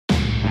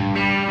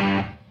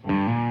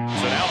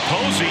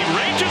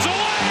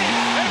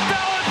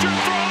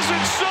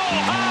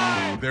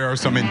are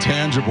some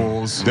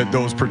intangibles that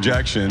those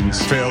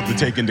projections failed to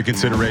take into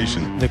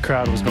consideration. The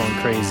crowd was going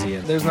crazy.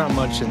 There's not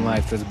much in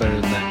life that's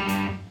better than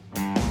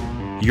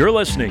that. You're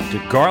listening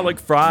to Garlic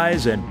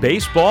Fries and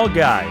Baseball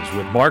Guys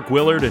with Mark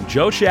Willard and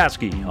Joe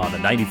Shasky on the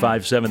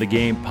 95.7 The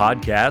Game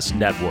Podcast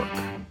Network.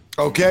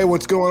 Okay,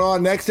 what's going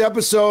on? Next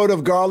episode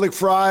of Garlic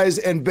Fries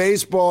and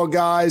Baseball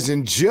Guys.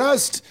 And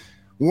just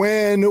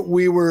when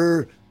we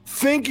were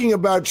thinking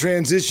about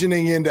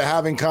transitioning into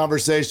having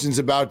conversations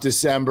about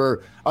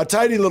December, a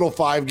tidy little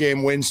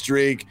 5-game win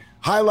streak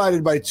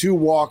highlighted by 2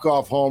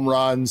 walk-off home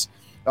runs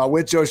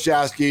with Joe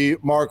Shasky,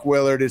 Mark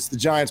Willard. It's the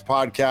Giants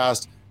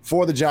podcast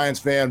for the Giants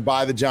fan,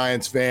 by the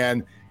Giants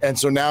fan. And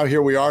so now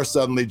here we are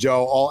suddenly,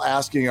 Joe, all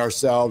asking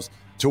ourselves,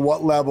 to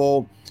what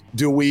level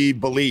do we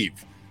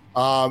believe?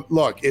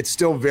 Look, it's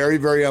still very,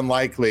 very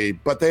unlikely,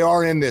 but they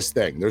are in this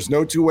thing. There's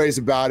no two ways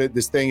about it.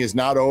 This thing is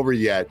not over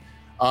yet.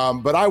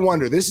 But I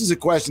wonder, this is a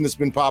question that's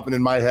been popping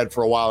in my head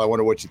for a while. I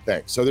wonder what you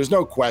think. So there's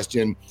no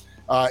question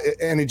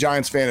any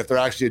Giants fan, if they're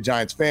actually a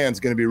Giants fan, is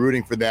going to be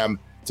rooting for them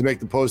to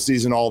make the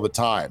postseason all the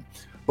time.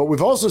 But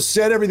we've also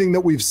said everything that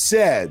we've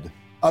said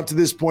up to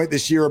this point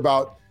this year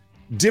about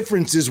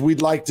differences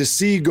we'd like to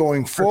see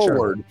going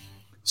forward. Sure.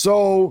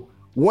 So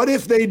what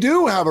if they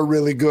do have a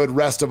really good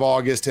rest of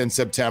August and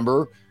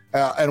September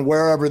and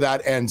wherever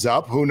that ends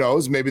up? Who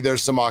knows? Maybe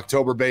there's some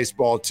October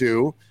baseball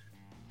too.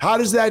 How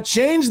does that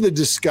change the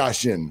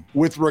discussion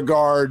with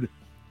regard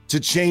to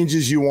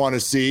changes you want to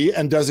see?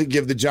 And does it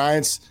give the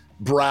Giants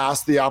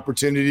brass the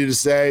opportunity to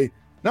say,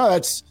 no,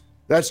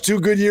 that's 2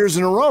 good years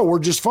in a row, we're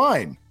just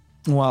fine?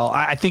 Well,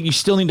 I think you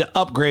still need to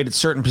upgrade at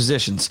certain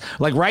positions.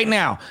 Like right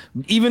now,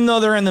 even though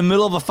they're in the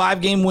middle of a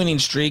 5-game winning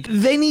streak,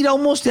 they need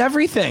almost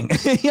everything.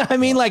 I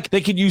mean, like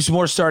they could use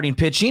more starting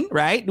pitching,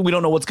 right? We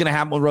don't know what's going to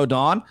happen with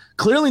Rodon.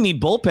 Clearly need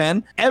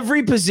bullpen.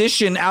 Every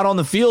position out on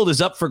the field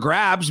is up for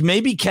grabs.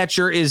 Maybe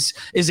catcher is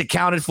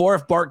accounted for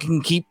if Bart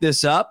can keep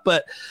this up.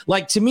 But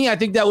like to me, I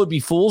think that would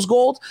be fool's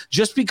gold.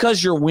 Just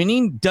because you're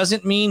winning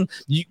doesn't mean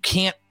you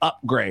can't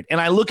upgrade.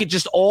 And I look at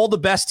just all the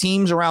best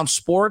teams around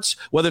sports,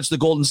 whether it's the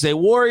Golden State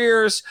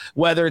Warriors,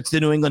 whether it's the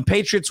New England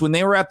Patriots, when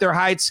they were at their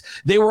heights,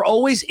 they were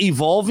always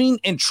evolving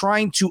and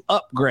trying to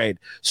upgrade.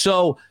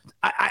 So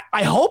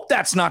I hope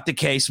that's not the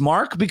case,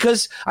 Mark,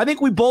 because I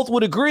think we both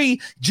would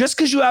agree, just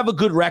because you have a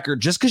good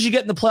record, just because you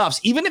get in the playoffs,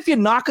 even if you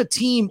knock a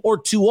team or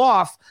 2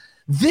 off,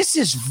 this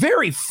is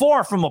very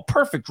far from a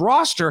perfect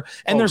roster.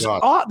 And there's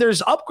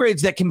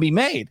upgrades that can be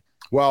made.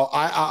 Well,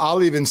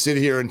 I'll even sit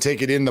here and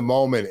take it in the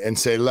moment and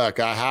say, look,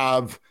 I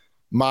have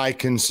my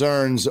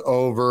concerns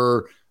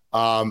over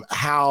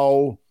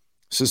how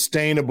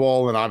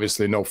sustainable, and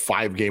obviously no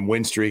 5-game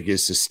win streak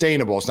is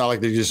sustainable. It's not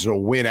like they're just going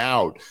to win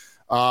out.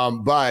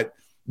 But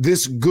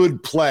this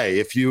good play,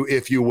 if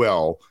you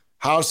will,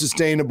 how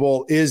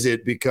sustainable is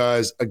it?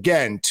 Because,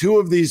 again, 2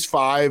 of these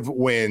 5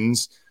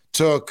 wins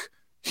took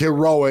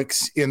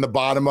heroics in the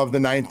bottom of the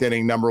 9th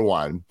inning, number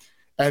one.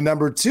 And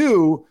number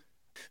 2,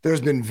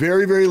 there's been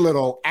very, very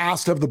little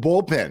asked of the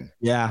bullpen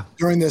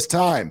during this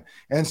time.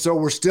 And so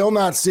we're still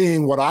not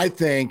seeing what I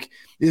think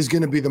is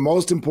going to be the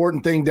most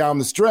important thing down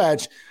the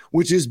stretch,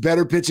 which is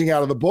better pitching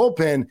out of the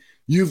bullpen.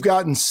 You've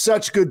gotten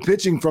such good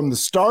pitching from the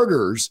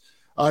starters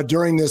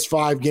during this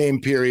 5-game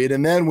period.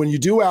 And then when you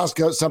do ask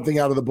something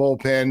out of the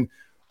bullpen,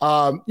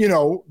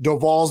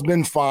 Doval's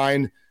been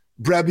fine.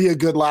 Brebbia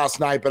good last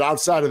night. But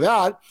outside of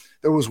that,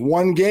 there was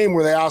 1 game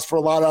where they asked for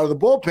a lot out of the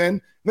bullpen.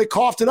 And they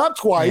coughed it up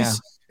twice.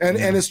 Yeah.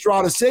 And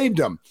Estrada saved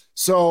him.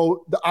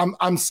 So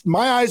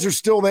my eyes are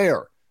still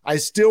there. I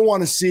still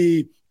want to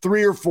see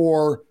 3 or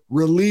 4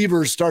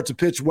 relievers start to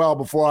pitch well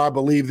before I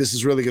believe this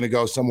is really going to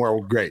go somewhere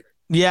great.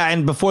 Yeah,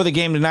 and before the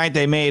game tonight,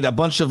 they made a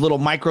bunch of little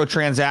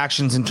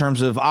microtransactions in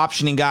terms of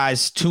optioning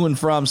guys to and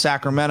from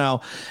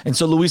Sacramento. And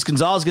so Luis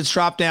Gonzalez gets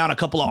dropped down, a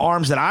couple of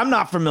arms that I'm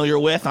not familiar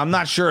with. I'm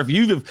not sure if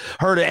you've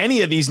heard of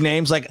any of these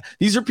names. Like,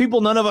 these are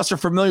people none of us are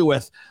familiar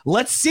with.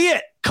 Let's see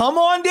it. Come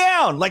on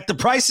down. Like, the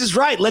price is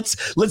right. Let's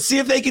see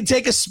if they can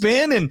take a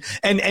spin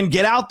and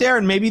get out there,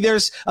 and maybe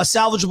there's a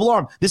salvageable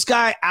arm. This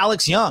guy,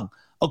 Alex Young.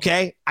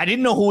 Okay, I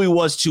didn't know who he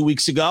was 2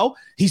 weeks ago.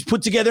 He's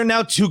put together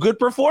now 2 good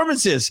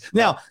performances.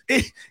 Now,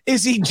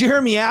 is he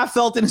Jeremy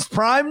Affeldt in his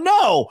prime?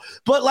 No.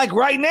 But like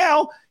right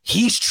now,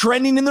 he's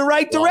trending in the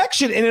right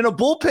direction. And in a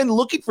bullpen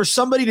looking for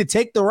somebody to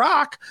take the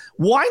rock,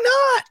 why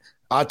not?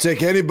 I'll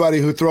take anybody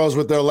who throws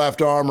with their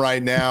left arm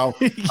right now.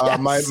 Yes.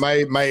 My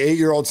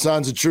 8-year-old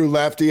son's a true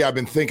lefty. I've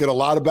been thinking a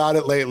lot about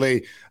it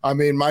lately. I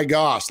mean, my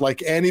gosh,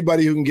 like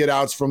anybody who can get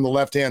outs from the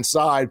left-hand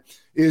side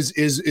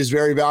is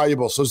very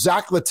valuable. So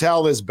Zach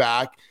Littell is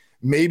back.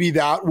 Maybe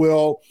that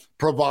will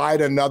provide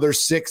another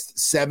 6th,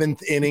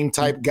 7th inning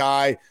type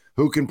guy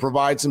who can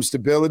provide some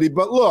stability.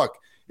 But look,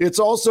 it's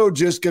also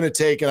just going to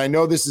take, and I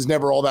know this is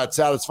never all that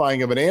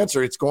satisfying of an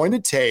answer, it's going to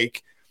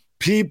take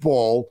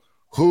people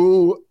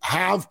who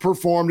have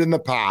performed in the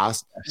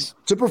past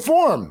to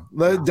perform.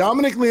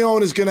 Dominic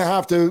Leone is going to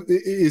have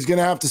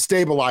to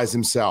stabilize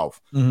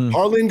himself. Mm-hmm.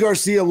 Harlan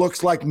Garcia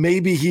looks like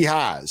maybe he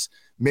has.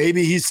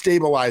 Maybe he's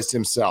stabilized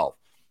himself.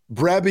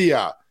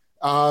 Brebbia,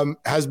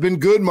 has been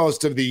good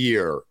most of the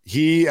year.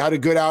 He had a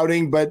good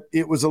outing, but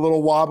it was a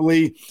little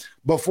wobbly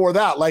before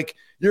that. Like,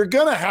 you're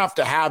going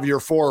to have your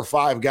 4 or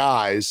 5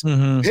 guys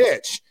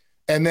pitch.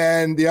 And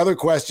then the other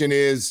question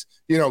is,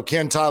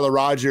 can Tyler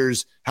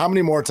Rogers, how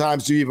many more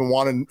times do you even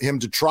want him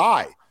to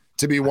try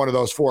to be one of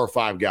those 4 or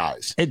 5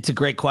 guys? It's a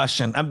great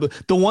question.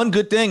 The one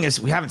good thing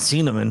is we haven't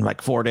seen him in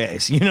like 4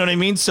 days. You know what I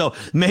mean? So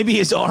maybe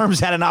his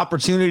arms had an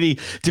opportunity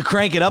to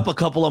crank it up a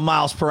couple of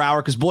miles per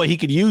hour because, boy, he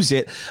could use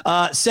it.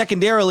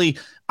 Secondarily,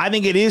 I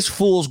think it is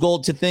fool's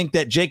gold to think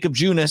that Jacob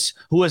Junis,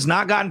 who has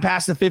not gotten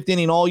past the 5th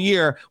inning all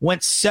year,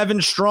 went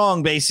 7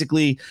 strong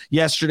basically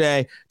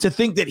yesterday, to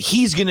think that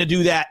he's going to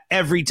do that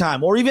every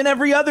time or even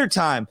every other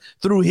time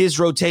through his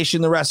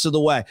rotation the rest of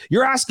the way.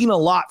 You're asking a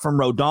lot from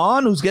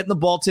Rodon, who's getting the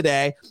ball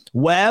today,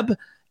 Webb,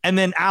 and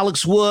then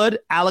Alex Wood,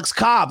 Alex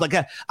Cobb. Like,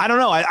 I don't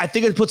know. I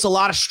think it puts a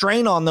lot of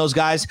strain on those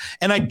guys.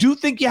 And I do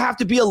think you have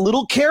to be a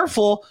little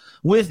careful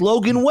with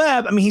Logan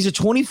Webb. I mean, he's a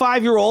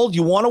 25-year-old.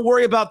 You want to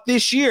worry about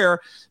this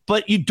year,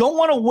 but you don't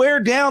want to wear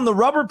down the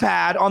rubber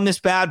pad on this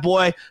bad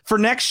boy for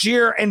next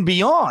year and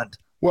beyond.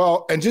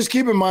 Well, and just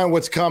keep in mind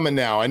what's coming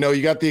now. I know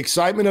you got the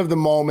excitement of the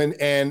moment,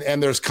 and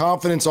there's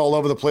confidence all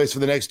over the place for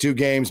the next 2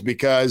 games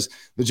because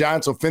the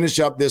Giants will finish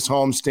up this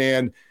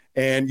homestand,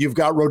 and you've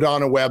got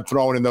Rodon and Webb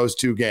throwing in those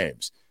 2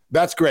 games.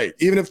 That's great.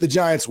 Even if the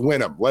Giants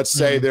win them, let's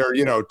say they're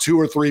 2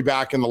 or 3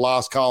 back in the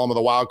loss column of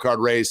the wild card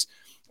race,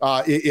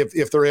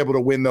 if they're able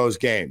to win those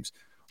games.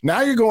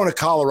 Now you're going to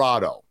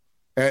Colorado.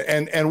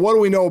 And what do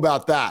we know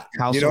about that?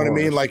 You know what I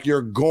mean? Like,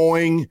 you're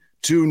going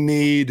to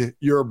need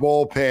your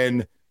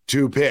bullpen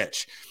to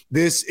pitch.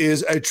 This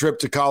is a trip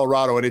to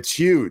Colorado, and it's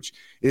huge.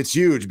 It's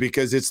huge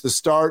because it's the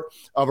start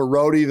of a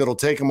roadie that'll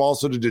take them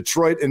also to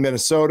Detroit and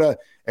Minnesota,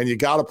 and you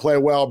got to play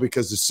well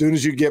because as soon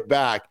as you get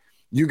back,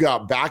 you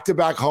got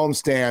back-to-back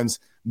homestands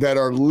that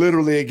are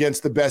literally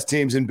against the best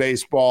teams in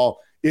baseball.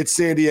 It's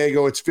San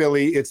Diego, it's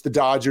Philly, it's the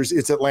Dodgers,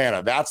 it's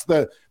Atlanta. That's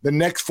the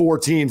next 4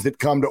 teams that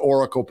come to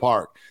Oracle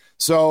Park.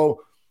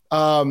 So,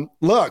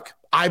 look,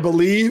 I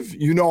believe,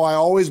 I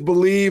always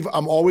believe.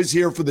 I'm always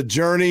here for the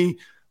journey.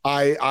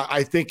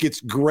 I think it's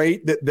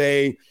great that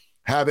they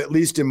have at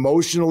least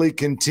emotionally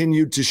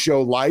continued to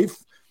show life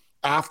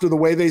after the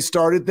way they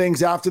started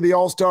things after the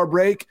All-Star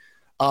break.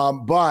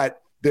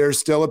 But there's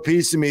still a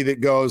piece of me that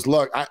goes,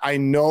 look, I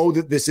know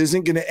that this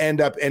isn't going to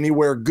end up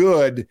anywhere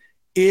good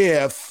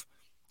if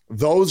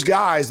those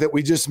guys that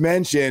we just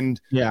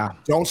mentioned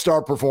don't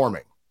start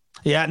performing.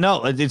 Yeah,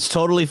 no, it's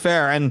totally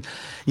fair. And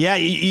yeah,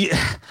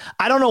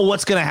 I don't know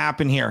what's going to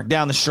happen here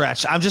down the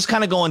stretch. I'm just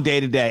kind of going day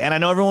to day. And I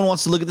know everyone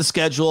wants to look at the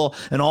schedule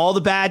and all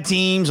the bad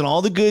teams and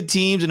all the good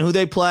teams and who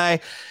they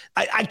play.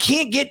 I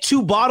can't get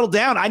too bottled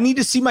down. I need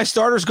to see my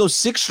starters go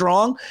 6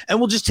 strong, and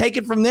we'll just take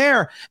it from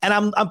there. And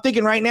I'm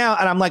thinking right now,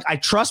 and I'm like, I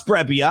trust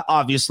Brebbia,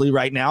 obviously,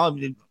 right now.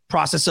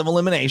 Process of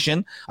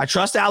elimination. I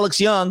trust Alex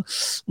Young.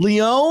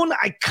 Leone,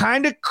 I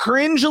kind of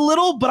cringe a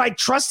little, but I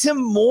trust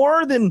him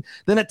more than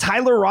a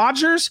Tyler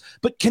Rogers.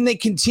 But can they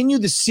continue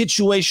the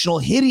situational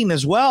hitting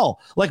as well?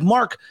 Like,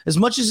 Mark, as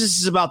much as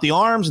this is about the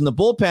arms and the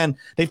bullpen,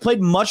 they've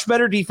played much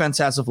better defense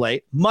as of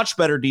late, much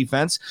better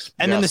defense.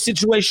 And then the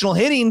situational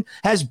hitting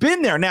has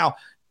been there. Now,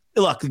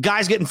 look, the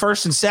guy's getting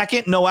first and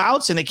second, no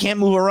outs, and they can't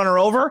move a runner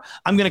over.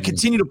 I'm going to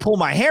continue to pull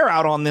my hair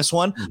out on this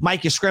one.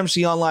 Mike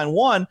Yastrzemski on line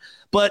 1.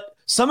 But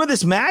some of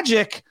this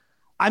magic,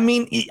 I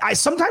mean,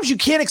 sometimes you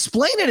can't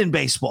explain it in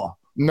baseball.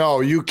 No,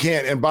 you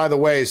can't. And by the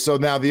way, so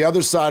now the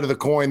other side of the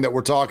coin that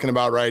we're talking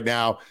about right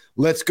now,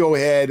 let's go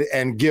ahead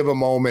and give a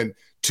moment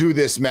to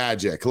this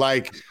magic.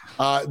 Like,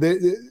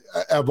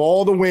 of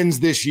all the wins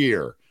this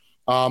year,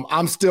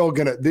 I'm still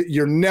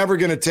you're never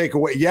gonna take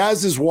away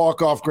Yaz's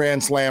walk-off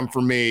grand slam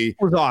for me. It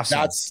was awesome.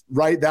 That's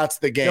right. That's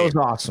the game. It was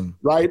awesome.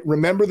 Right.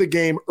 Remember the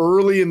game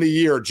early in the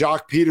year,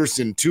 Jock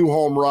Peterson, 2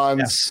 home runs.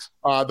 Yes.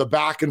 The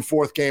back and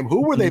forth game.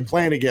 Who were they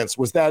playing against?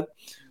 Was that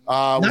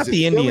not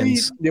the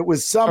Indians? It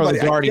was somebody.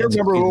 I can't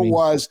remember who it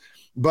was,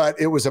 but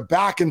it was a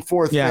back and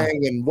forth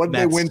thing. And what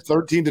did they win?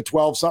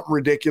 13-12, something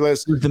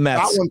ridiculous. The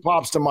Mets. That one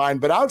pops to mind.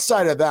 But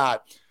outside of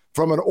that,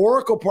 from an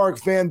Oracle Park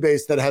fan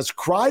base that has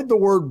cried the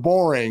word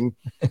boring,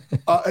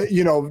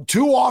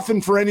 too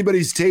often for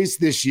anybody's taste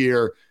this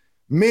year,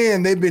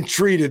 man, they've been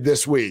treated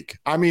this week.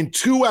 I mean,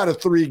 2 out of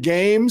 3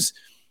 games,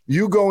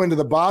 you go into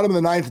the bottom of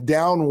the 9th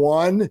down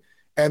 1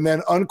 and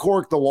then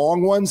uncork the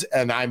long ones.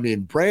 And I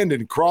mean,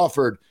 Brandon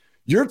Crawford,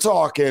 you're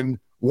talking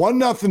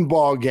 1-0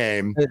 ball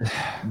game,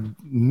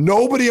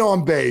 nobody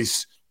on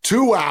base,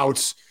 2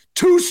 outs,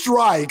 2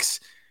 strikes,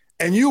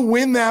 and you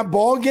win that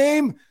ball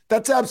game.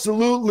 That's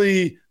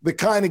absolutely the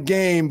kind of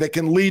game that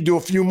can lead to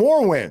a few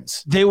more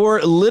wins. They were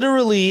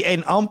literally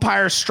an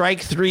umpire strike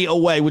 3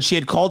 away, which he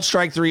had called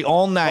strike 3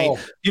 all night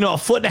a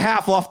foot and a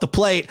half off the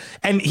plate,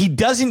 and he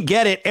doesn't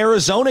get it.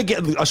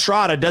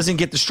 Estrada doesn't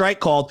get the strike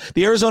called.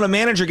 The Arizona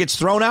manager gets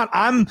thrown out.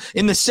 I'm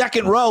in the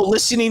second row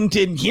listening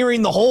to and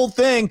hearing the whole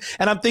thing,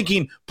 and I'm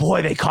thinking,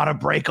 boy, they caught a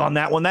break on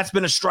that one. That's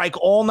been a strike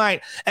all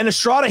night. And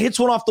Estrada hits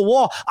one off the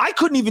wall. I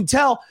couldn't even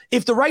tell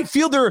if the right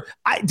fielder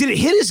did it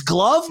hit his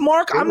glove,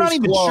 Mark? I'm not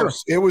even sure.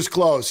 It was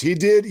close. He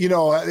did,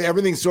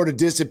 everything sort of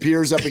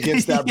disappears up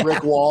against that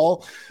brick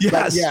wall. Yes.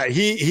 But yeah,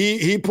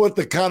 he put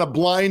the kind of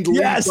blind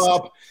leap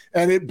up,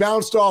 and it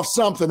bounced off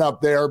something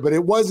up there, but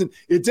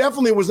it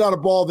definitely was not a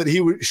ball that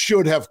he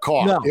should have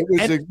caught. No. It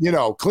was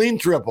a clean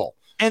triple.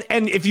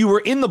 And if you were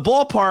in the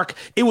ballpark,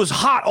 it was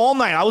hot all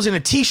night. I was in a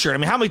T-shirt. I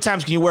mean, how many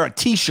times can you wear a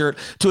T-shirt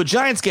to a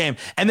Giants game?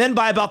 And then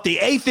by about the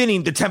 8th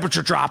inning, the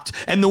temperature dropped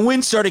and the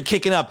wind started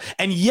kicking up.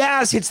 And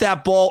Yaz hits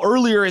that ball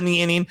earlier in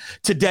the inning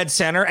to dead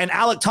center, and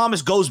Alek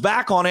Thomas goes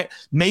back on it.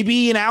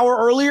 Maybe an hour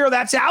earlier,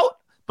 that's out.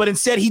 But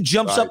instead, he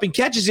jumps up and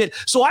catches it.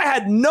 So I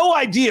had no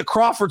idea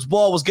Crawford's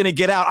ball was going to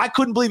get out. I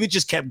couldn't believe it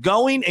just kept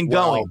going and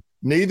going.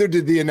 Neither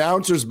did the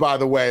announcers, by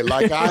the way.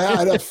 Like, I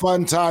had a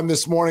fun time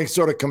this morning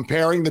sort of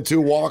comparing the two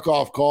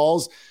walk-off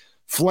calls.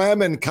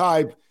 Flem and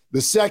Kipe,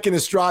 the second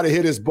Estrada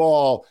hit his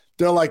ball,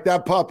 they're like,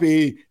 that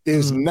puppy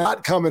is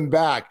not coming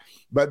back.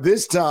 But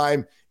this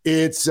time,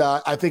 it's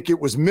I think it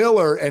was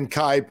Miller and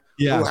Kipe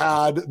who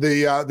had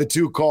the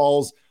two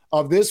calls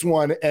of this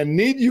one. And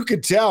you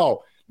could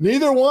tell –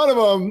 neither one of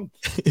them,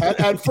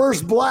 at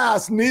first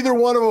blast, neither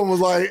one of them was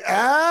like,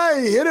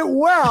 he hit it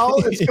well.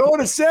 It's going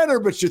to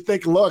center. But you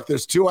think, look,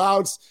 there's 2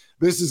 outs.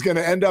 This is going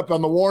to end up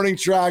on the warning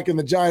track, and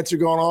the Giants are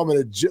going home.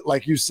 And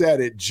like you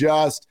said, it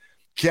just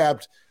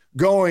kept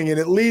going. And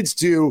it leads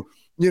to,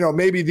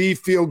 maybe the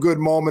feel-good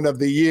moment of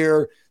the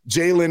year.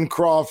 Jalen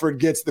Crawford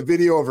gets the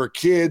video of her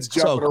kids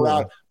jumping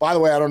around. By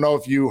the way, I don't know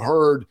if you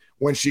heard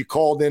when she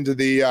called into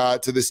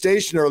to the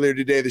station earlier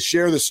today to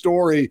share the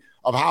story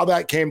of how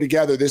that came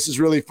together. This is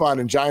really fun.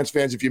 And Giants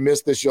fans, if you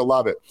missed this, you'll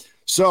love it.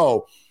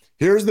 So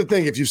here's the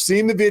thing. If you've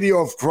seen the video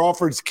of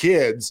Crawford's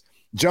kids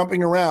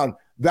jumping around,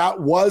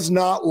 that was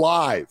not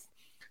live.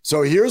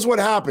 So here's what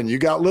happened. You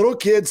got little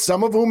kids,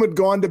 some of whom had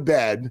gone to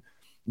bed,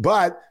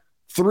 but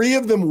 3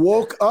 of them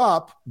woke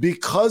up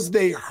because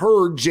they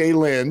heard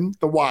Jalen,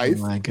 the wife.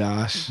 Oh my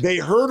gosh. They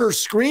heard her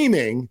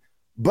screaming,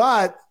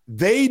 but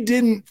they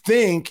didn't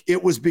think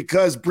it was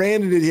because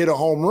Brandon had hit a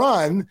home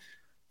run.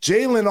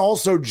 Jalen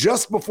also,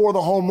 just before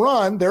the home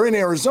run, they're in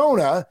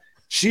Arizona,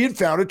 she had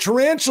found a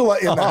tarantula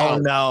in the house.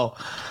 Oh, no.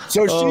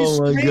 So she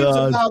screams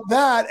about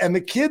that, and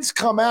the kids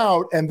come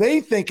out, and they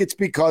think it's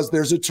because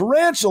there's a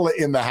tarantula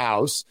in the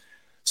house.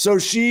 So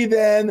she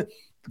then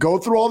go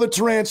through all the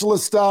tarantula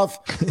stuff.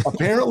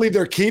 Apparently,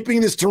 they're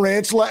keeping this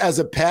tarantula as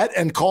a pet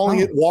and calling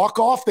it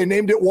Walk-Off. They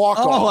named it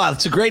Walk-Off. Oh, wow,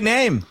 that's a great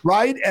name.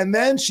 Right? And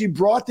then she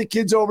brought the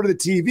kids over to the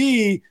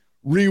TV,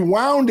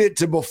 rewound it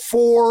to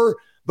before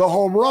the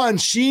home run.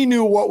 She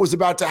knew what was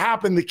about to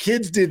happen. The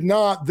kids did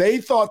not. They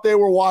thought they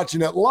were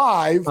watching it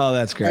live. Oh,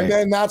 that's great. And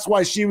then that's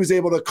why she was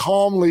able to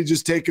calmly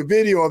just take a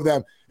video of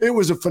them. It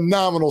was a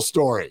phenomenal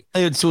story.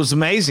 It was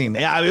amazing.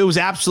 It was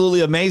absolutely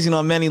amazing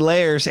on many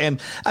layers.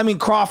 And I mean,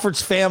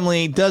 Crawford's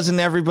family, doesn't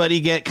everybody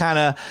get kind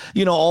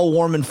of, all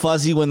warm and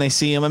fuzzy when they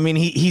see him? I mean,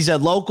 he's a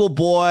local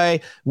boy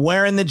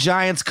wearing the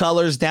Giants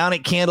colors down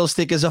at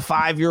Candlestick as a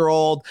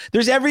 5-year-old.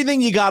 There's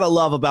everything you got to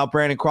love about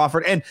Brandon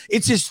Crawford. And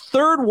it's his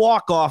 3rd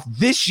walk-off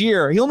this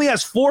year. He only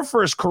has 4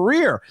 for his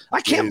career.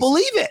 I can't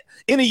believe it.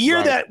 In a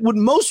year that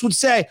most would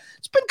say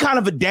it's been kind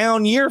of a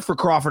down year for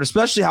Crawford,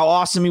 especially how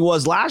awesome he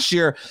was last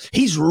year.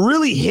 He's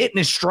really hitting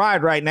his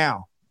stride right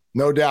now.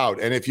 No doubt.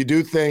 And if you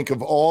do think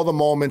of all the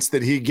moments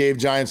that he gave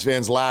Giants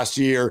fans last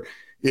year,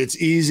 it's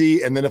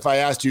easy. And then if I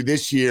asked you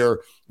this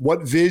year,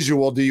 what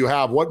visual do you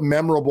have? What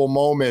memorable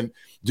moment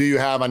do you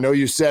have? I know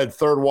you said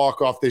 3rd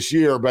walk-off this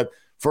year, but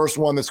first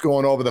one that's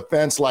going over the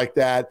fence like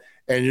that.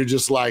 And you're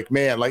just like,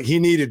 man, like he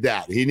needed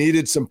that. He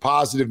needed some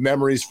positive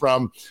memories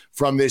from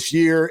this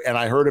year. And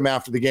I heard him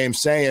after the game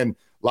saying,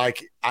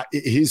 like,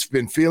 he's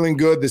been feeling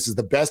good. This is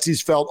the best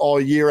he's felt all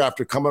year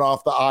after coming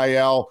off the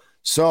IL.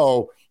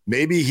 So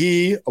maybe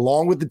he,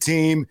 along with the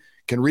team,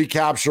 can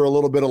recapture a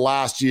little bit of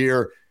last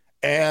year.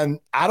 And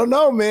I don't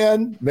know,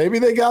 man, maybe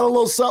they got a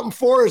little something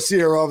for us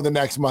here over the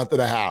next month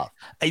and a half.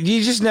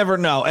 You just never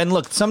know. And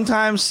look,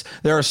 sometimes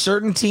there are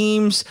certain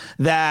teams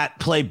that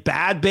play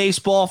bad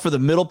baseball for the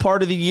middle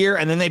part of the year,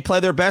 and then they play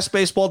their best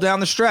baseball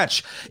down the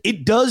stretch.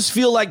 It does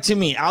feel like, to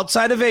me,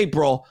 outside of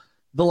April,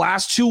 the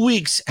last 2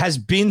 weeks has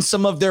been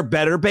some of their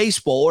better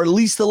baseball, or at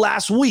least the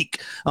last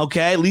week.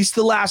 Okay. At least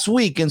the last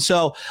week. And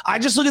so I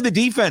just look at the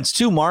defense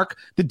too, Mark.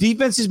 The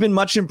defense has been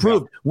much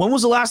improved. Yeah. When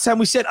was the last time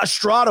we said,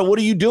 Estrada, what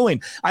are you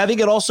doing? I think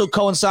it also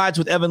coincides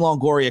with Evan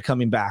Longoria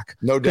coming back.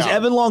 No doubt. Because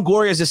Evan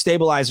Longoria is a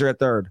stabilizer at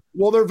 3rd.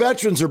 Well, their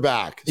veterans are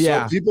back.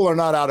 Yeah. So people are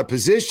not out of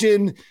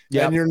position,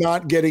 and you're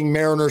not getting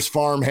Mariners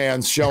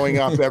farmhands showing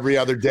up every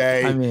other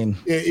day. I mean,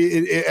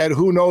 and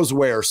who knows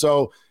where.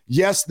 So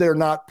yes, they're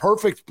not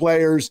perfect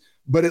players,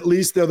 but at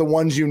least they're the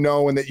ones you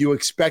know and that you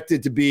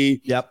expected to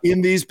be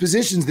in these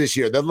positions this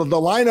year. The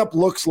lineup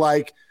looks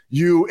like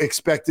you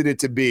expected it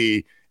to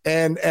be.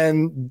 And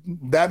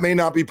that may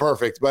not be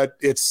perfect, but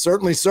it's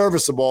certainly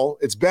serviceable.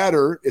 It's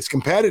better. It's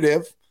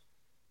competitive.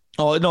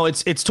 Oh, no,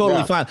 it's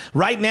totally fine.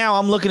 Right now,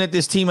 I'm looking at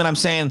this team and I'm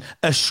saying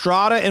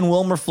Estrada and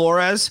Wilmer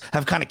Flores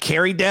have kind of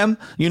carried them,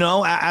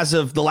 as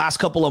of the last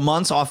couple of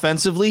months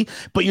offensively.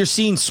 But you're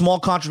seeing small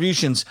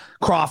contributions.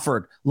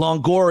 Crawford,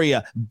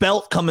 Longoria,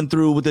 Belt coming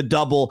through with a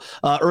double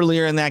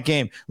earlier in that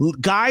game.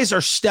 Guys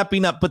are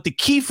stepping up. But the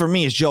key for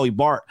me is Joey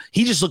Bart.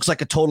 He just looks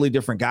like a totally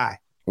different guy.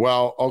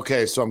 Well,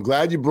 okay, so I'm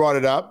glad you brought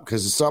it up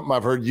because it's something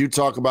I've heard you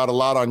talk about a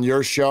lot on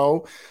your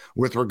show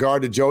with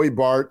regard to Joey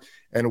Bart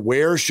and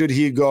where should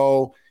he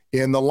go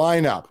in the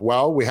lineup.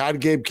 Well, we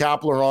had Gabe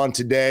Kapler on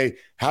today,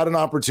 had an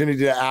opportunity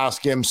to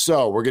ask him.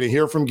 So we're going to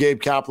hear from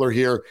Gabe Kapler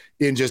here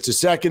in just a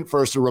second.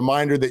 First, a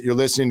reminder that you're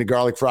listening to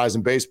Garlic Fries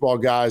and Baseball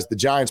Guys, the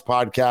Giants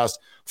podcast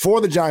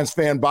for the Giants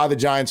fan, by the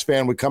Giants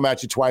fan. We come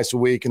at you twice a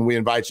week, and we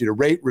invite you to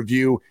rate,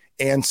 review,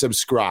 and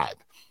subscribe.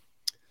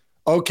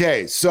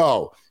 Okay,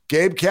 so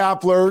Gabe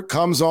Kapler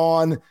comes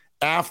on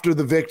after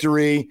the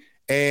victory,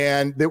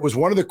 and it was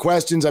one of the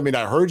questions. I mean,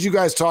 I heard you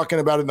guys talking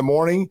about it in the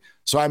morning,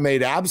 so I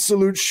made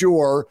absolute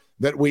sure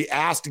that we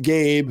asked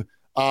Gabe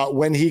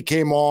when he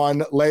came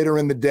on later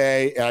in the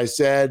day. And I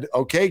said,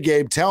 okay,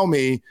 Gabe, tell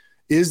me,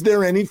 is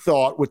there any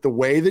thought with the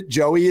way that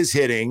Joey is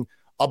hitting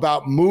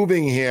about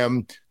moving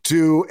him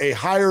to a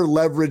higher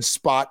leverage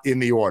spot in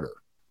the order?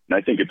 And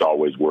I think it's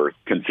always worth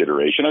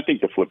consideration. I think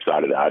the flip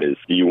side of that is,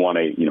 do you want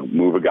to,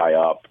 move a guy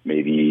up,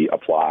 maybe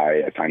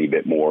apply a tiny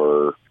bit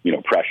more,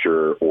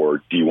 pressure,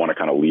 or do you want to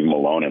kind of leave him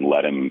alone and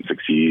let him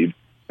succeed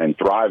and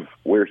thrive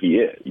where he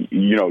is?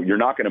 You're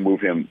not going to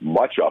move him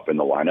much up in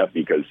the lineup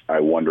because I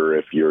wonder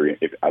if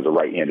as a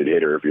right-handed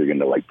hitter, if you're going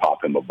to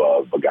pop him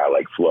above a guy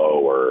like Flo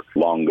or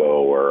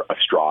Longo or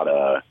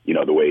Estrada,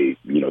 the way,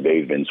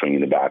 they've been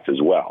swinging the bats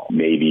as well.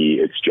 Maybe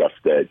it's just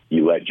that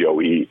you let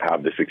Joey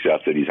have the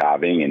success that he's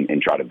having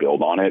and try to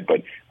build on it.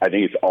 But I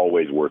think it's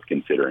always worth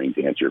considering,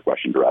 to answer your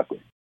question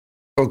directly.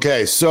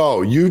 Okay,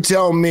 so you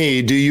tell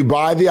me, do you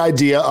buy the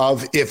idea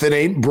of if it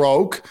ain't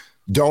broke,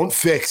 don't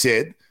fix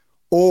it?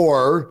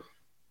 Or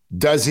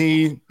does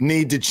he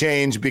need to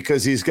change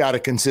because he's got a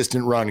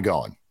consistent run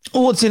going?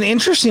 Well, it's an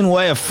interesting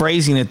way of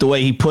phrasing it, the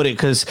way he put it,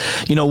 because,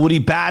 would he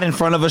bat in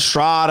front of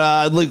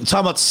Estrada? Talking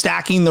about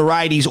stacking the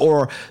righties,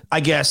 or I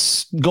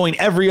guess going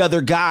every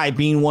other guy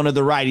being one of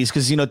the righties,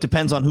 because, it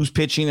depends on who's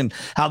pitching and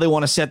how they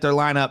want to set their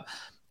lineup.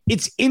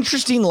 It's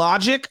interesting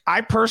logic. I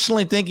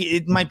personally think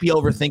it might be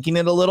overthinking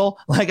it a little.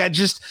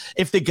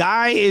 If the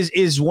guy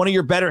is one of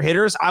your better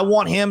hitters, I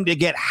want him to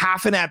get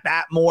half an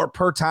at-bat more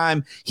per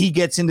time he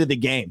gets into the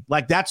game.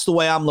 That's the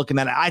way I'm looking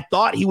at it. I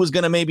thought he was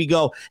going to maybe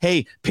go,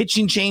 hey,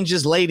 pitching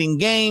changes late in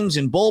games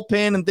and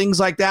bullpen and things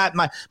like that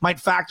might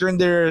factor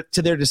into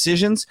their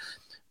decisions.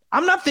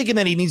 I'm not thinking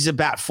that he needs to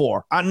bat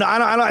 4.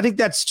 I think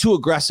that's too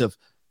aggressive.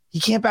 He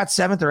can't bat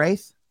 7th or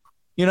 8th.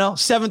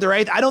 7th or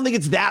 8th. I don't think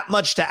it's that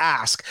much to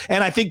ask.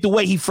 And I think the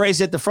way he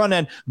phrased it at the front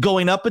end,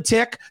 going up a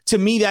tick, to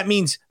me, that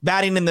means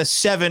batting in the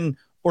 7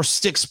 or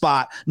 6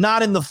 spot,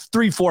 not in the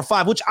 3, 4,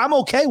 5, which I'm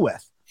okay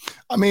with.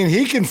 I mean,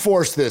 he can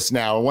force this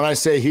now. When I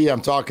say he,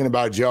 I'm talking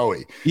about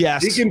Joey.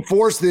 Yes. He can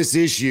force this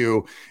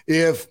issue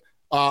if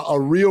a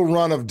real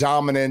run of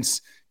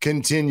dominance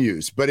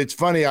continues. But it's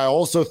funny. I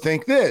also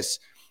think this.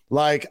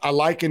 I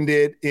likened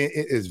it in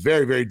a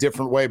very, very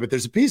different way, but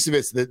there's a piece of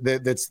it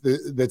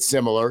that's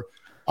similar.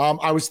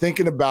 I was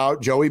thinking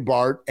about Joey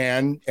Bart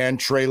and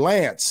Trey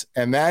Lance,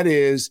 and that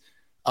is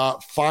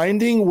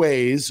finding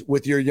ways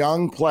with your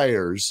young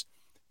players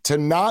to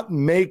not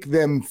make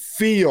them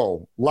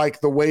feel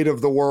like the weight of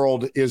the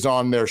world is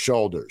on their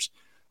shoulders.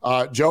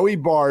 Joey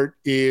Bart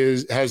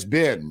has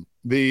been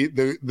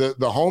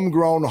the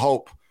homegrown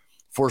hope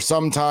for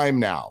some time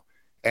now,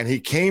 and he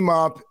came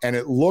up and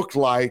it looked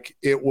like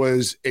it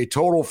was a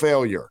total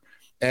failure.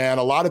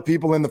 And a lot of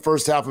people in the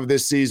first half of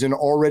this season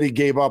already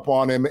gave up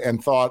on him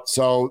and thought,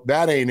 so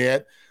that ain't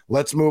it.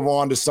 Let's move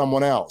on to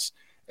someone else.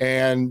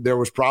 And there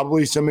was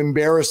probably some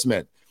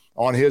embarrassment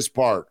on his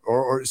part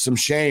or some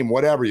shame,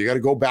 whatever. You got to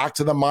go back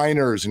to the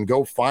minors and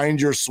go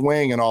find your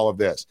swing and all of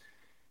this.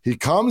 He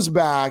comes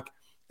back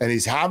and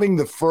he's having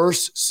the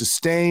first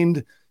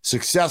sustained,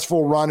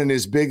 successful run in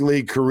his big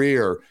league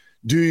career.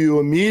 Do you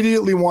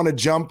immediately want to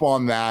jump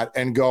on that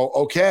and go,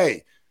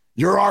 okay,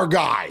 you're our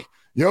guy?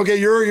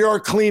 You're a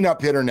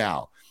cleanup hitter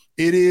now.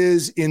 It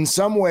is in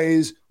some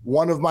ways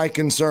one of my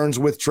concerns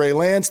with Trey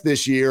Lance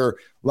this year.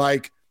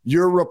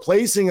 You're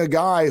replacing a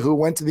guy who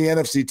went to the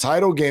NFC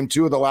title game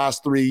 2 of the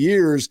last 3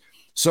 years.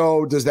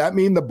 So does that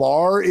mean the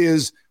bar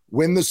is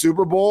win the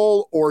Super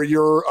Bowl or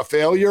you're a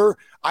failure?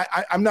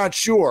 I'm not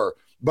sure,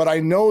 but I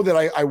know that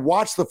I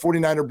watched the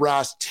 49er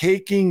brass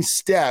taking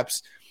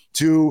steps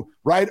to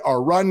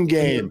our run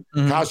game.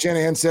 Mm-hmm. Kyle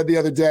Shanahan said the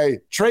other day,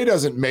 Trey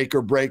doesn't make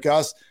or break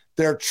us.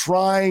 They're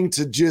trying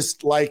to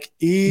just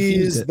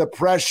ease the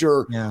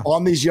pressure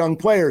on these young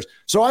players.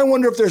 So I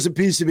wonder if there's a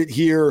piece of it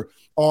here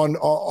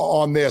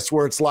on this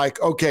where it's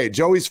okay,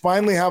 Joey's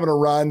finally having a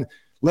run.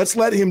 Let's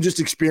let him just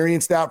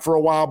experience that for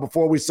a while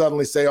before we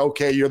suddenly say,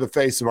 okay, you're the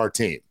face of our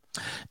team.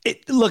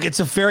 Look,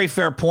 it's a very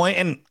fair point.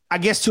 And I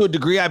guess to a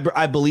degree,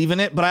 I believe in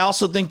it, but I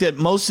also think that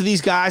most of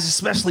these guys,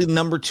 especially the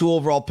number 2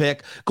 overall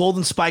pick,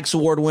 Golden Spikes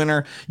Award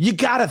winner, you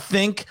got to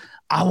think,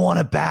 I want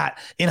to bat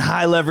in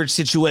high leverage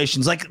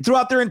situations. Like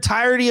throughout their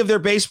entirety of their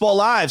baseball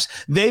lives,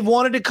 they've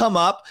wanted to come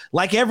up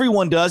like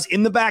everyone does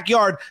in the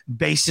backyard,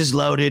 bases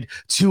loaded,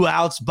 2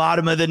 outs,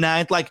 bottom of the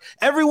 9th. Like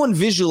everyone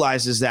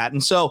visualizes that.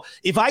 And so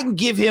if I can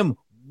give him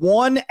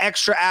one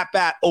extra at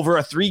bat over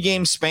a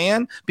 3-game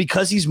span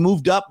because he's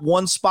moved up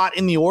 1 spot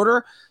in the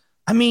order,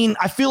 I mean,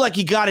 I feel like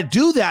you got to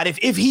do that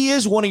if he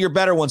is one of your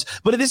better ones.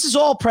 But this is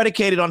all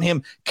predicated on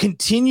him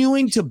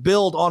continuing to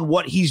build on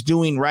what he's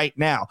doing right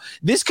now.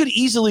 This could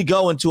easily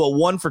go into a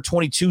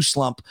 1-for-22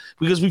 slump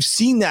because we've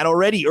seen that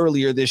already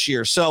earlier this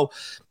year. So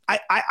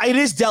it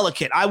is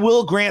delicate. I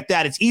will grant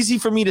that. It's easy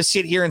for me to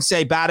sit here and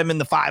say, bat him in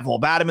the 5-hole,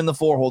 bat him in the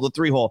 4-hole, the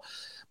 3-hole.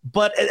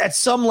 But at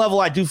some level,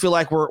 I do feel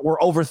like we're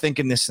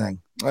overthinking this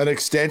thing. An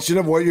extension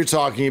of what you're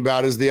talking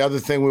about is the other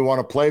thing we want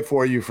to play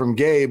for you from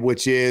Gabe,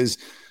 which is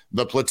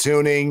the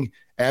platooning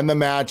and the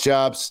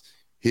matchups.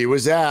 He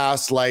was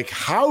asked, like,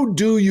 how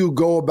do you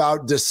go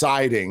about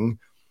deciding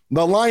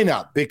the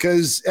lineup?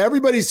 Because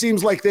everybody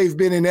seems like they've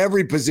been in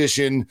every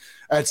position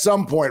at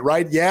some point,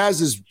 right?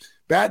 Yaz is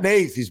batting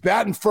 8th. He's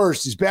batting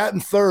 1st. He's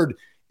batting 3rd.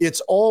 It's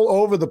all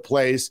over the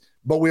place.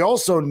 But we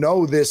also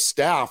know this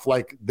staff,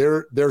 like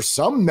there's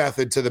some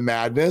method to the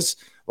madness.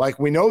 Like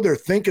we know they're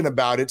thinking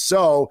about it.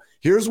 So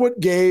here's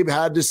what Gabe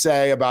had to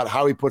say about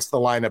how he puts the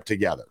lineup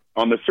together.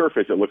 On the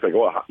surface, it looks like,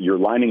 well, you're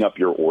lining up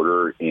your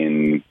order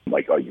in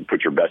like, you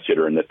put your best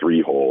hitter in the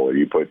 3-hole, or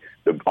you put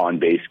the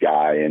on-base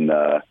guy in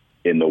the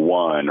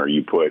 1, or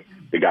you put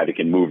the guy that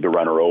can move the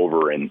runner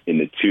over in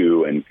the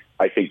 2. And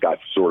I think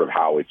that's sort of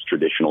how it's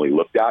traditionally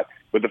looked at.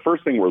 But the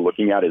first thing we're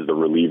looking at is the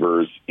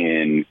relievers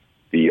in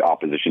the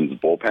opposition's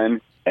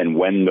bullpen, and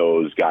when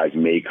those guys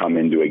may come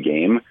into a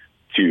game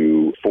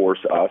to force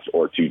us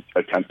or to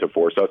attempt to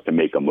force us to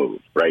make a move,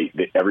 right?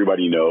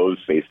 Everybody knows,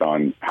 based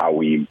on how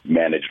we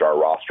managed our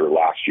roster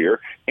last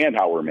year and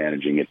how we're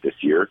managing it this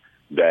year,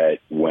 that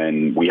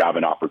when we have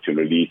an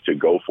opportunity to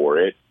go for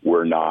it,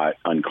 we're not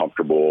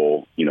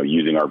uncomfortable,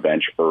 using our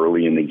bench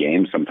early in the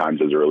game, sometimes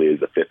as early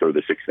as the 5th or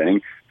the 6th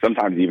inning,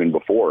 sometimes even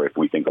before, if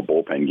we think a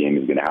bullpen game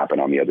is going to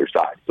happen on the other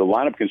side. So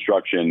lineup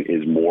construction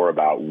is more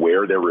about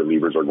where their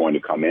relievers are going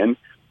to come in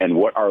and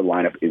what our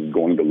lineup is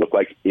going to look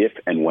like if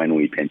and when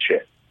we pinch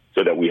hit,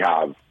 so that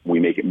we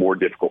make it more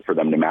difficult for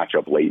them to match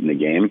up late in the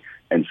game.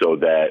 And so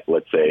that,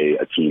 let's say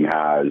a team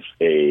has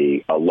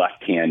a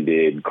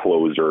left-handed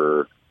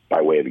closer,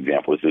 by way of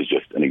example, this is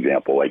just an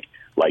example,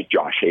 like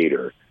Josh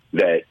Hader,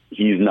 that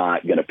he's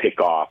not going to pick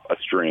off a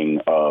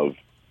string of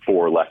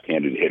 4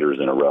 left-handed hitters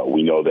in a row.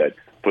 We know that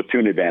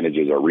platoon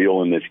advantages are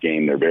real in this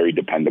game. They're very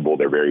dependable.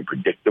 They're very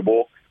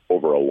predictable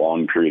over a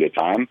long period of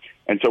time.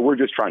 And so we're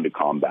just trying to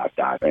combat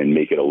that and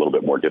make it a little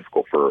bit more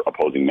difficult for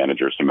opposing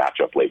managers to match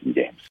up late in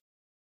games.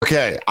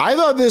 Okay, I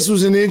thought this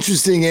was an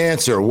interesting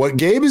answer. What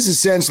Gabe is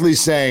essentially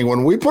saying,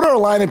 when we put our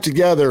lineup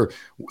together,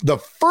 the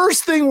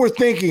first thing we're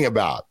thinking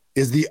about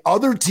is the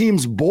other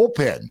team's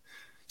bullpen.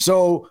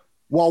 So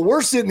while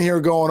we're sitting here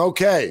going,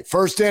 okay,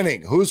 first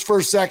inning, who's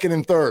first, second,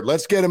 and third?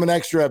 Let's get him an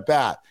extra at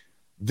bat.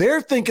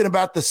 They're thinking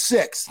about the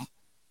 6th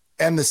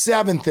and the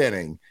 7th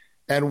inning,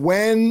 and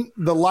when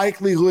the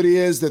likelihood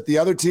is that the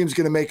other team's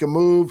going to make a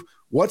move.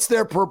 What's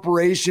their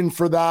preparation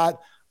for that?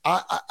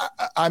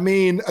 I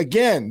mean,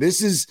 again,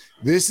 this is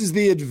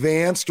the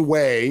advanced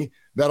way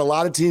that a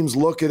lot of teams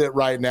look at it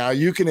right now.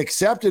 You can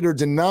accept it or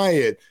deny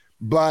it,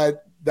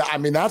 but I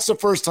mean, that's the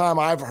first time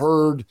I've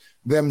heard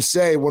them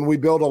say, when we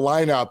build a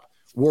lineup,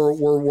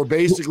 we're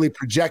basically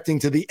projecting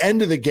to the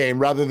end of the game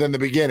rather than the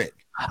beginning.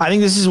 I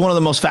think this is one of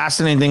the most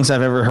fascinating things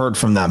I've ever heard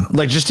from them,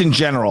 like just in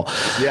general.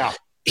 Yeah.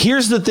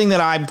 Here's the thing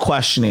that I'm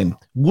questioning.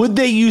 Would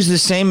they use the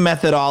same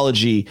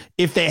methodology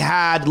if they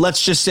had,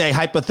 let's just say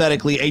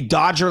hypothetically, a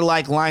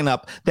Dodger-like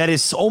lineup that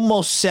is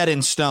almost set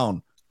in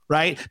stone,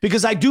 right?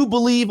 Because I do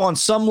believe on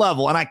some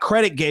level, and I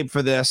credit Gabe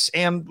for this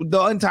and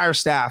the entire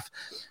staff,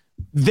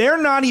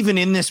 they're not even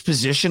in this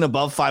position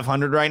above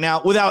 500 right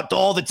now without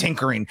all the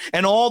tinkering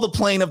and all the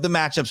playing of the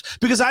matchups,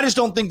 because I just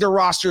don't think their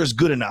roster is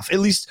good enough, at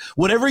least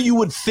whatever you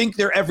would think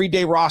their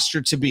everyday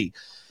roster to be.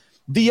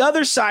 The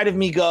other side of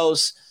me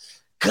goes,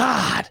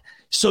 God,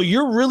 so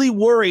you're really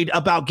worried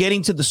about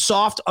getting to the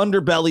soft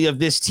underbelly of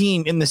this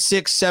team in the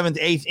 6th, 7th,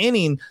 8th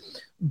inning,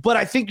 but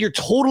I think you're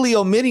totally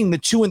omitting the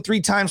 2 and 3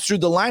 times through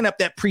the lineup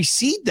that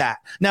precede that.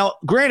 Now,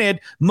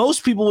 granted,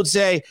 most people would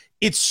say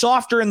it's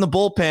softer in the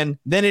bullpen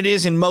than it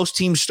is in most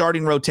teams'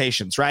 starting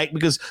rotations, right?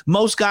 Because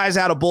most guys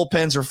out of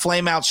bullpens are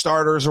flame out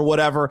starters or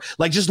whatever.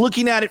 Like, just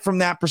looking at it from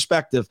that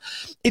perspective,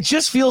 it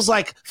just feels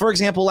like, for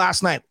example,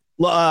 last night,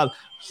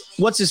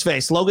 what's his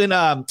face?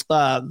 Lamont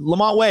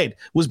Wade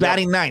was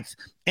batting 9th,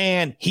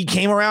 and he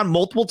came around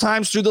multiple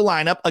times through the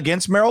lineup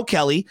against Merrill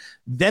Kelly.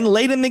 Then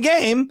late in the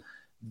game,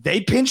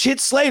 they pinch hit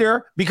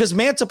Slater because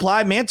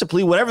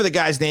Mantiply, whatever the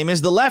guy's name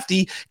is, the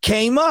lefty,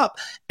 came up.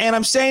 And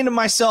I'm saying to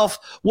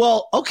myself,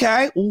 well,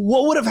 okay,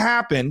 what would have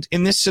happened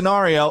in this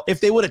scenario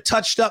if they would have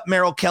touched up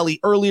Merrill Kelly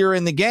earlier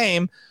in the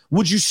game?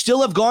 Would you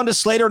still have gone to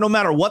Slater no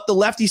matter what the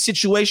lefty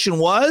situation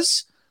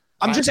was?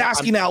 I'm just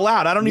asking out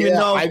loud. I don't even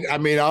know. I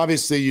mean,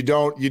 obviously you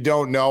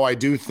don't know. I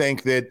do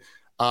think that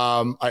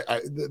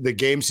the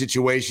game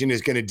situation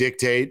is going to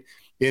dictate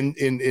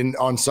in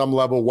on some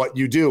level what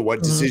you do,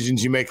 what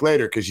decisions you make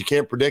later, because you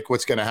can't predict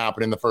what's going to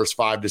happen in the first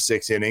 5 to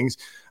 6 innings.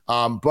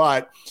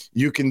 But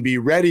you can be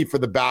ready for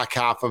the back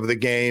half of the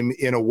game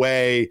in a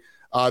way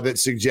that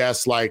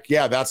suggests like,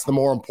 yeah, that's the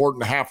more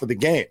important half of the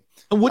game.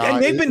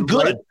 And they've been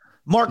good. Right?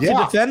 Mark, to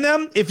defend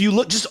them, if you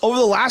look just over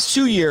the last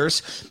 2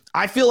 years,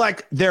 I feel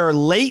like their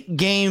late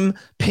game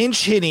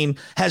pinch hitting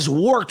has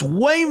worked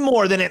way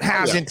more than it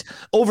hasn't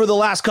over the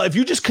last couple. If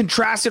you just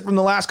contrast it from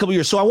the last couple of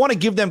years. So I want to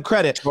give them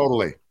credit.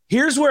 Totally.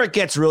 Here's where it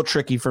gets real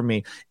tricky for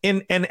me.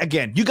 And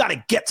again, you got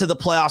to get to the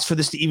playoffs for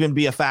this to even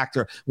be a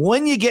factor.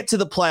 When you get to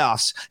the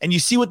playoffs and you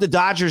see what the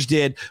Dodgers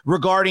did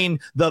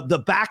regarding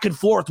the back and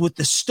forth with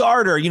the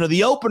starter,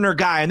 the opener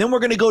guy, and then we're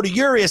going to go to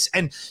Urias,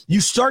 and you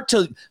start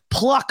to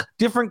pluck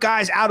different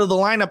guys out of the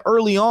lineup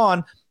early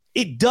on,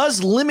 it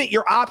does limit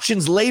your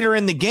options later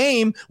in the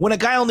game when a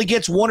guy only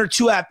gets 1 or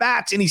 2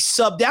 at-bats and he's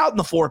subbed out in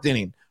the 4th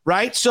inning,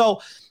 right?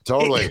 So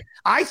totally.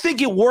 I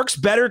think it works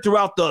better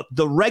throughout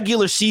the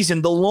regular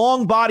season, the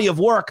long body of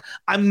work.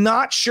 I'm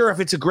not sure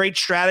if it's a great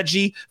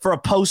strategy for a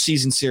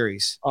postseason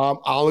series.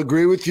 I'll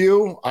agree with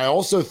you. I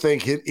also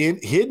think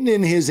hidden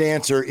in his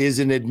answer is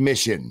an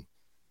admission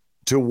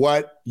to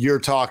what you're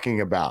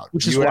talking about.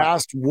 Which is you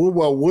asked,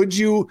 well, would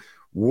you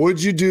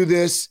do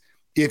this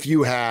if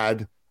you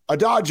had a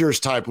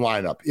Dodgers type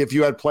lineup? If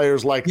you had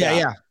players like that?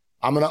 Yeah.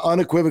 I'm going to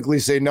unequivocally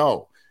say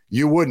no,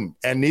 you wouldn't,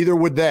 and neither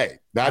would they.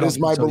 That is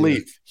my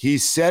belief. He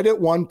said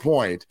at one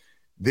point,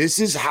 this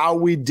is how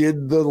we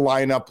did the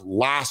lineup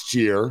last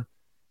year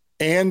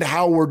and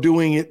how we're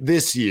doing it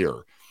this year,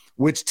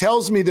 which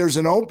tells me there's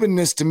an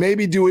openness to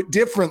maybe do it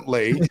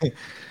differently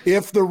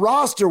if the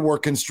roster were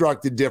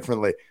constructed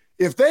differently.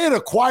 If they had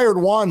acquired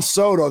Juan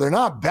Soto, they're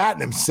not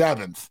batting him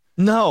 7th.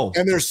 No.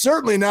 And they're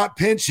certainly not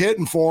pinch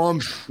hitting for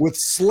him with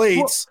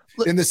slates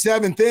in the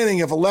 7th inning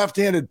if a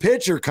left-handed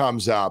pitcher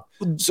comes up.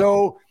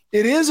 So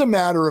it is a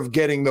matter of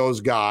getting those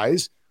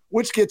guys,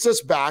 which gets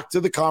us back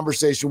to the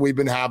conversation we've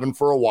been having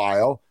for a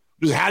while.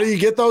 Just how do you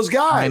get those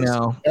guys? I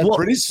know. And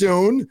pretty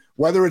soon,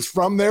 whether it's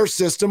from their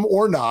system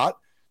or not,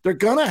 they're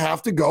going to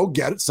have to go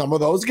get some of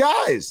those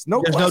guys.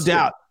 There's no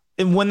doubt.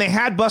 And when they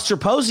had Buster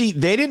Posey,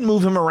 they didn't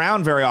move him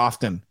around very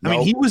often. I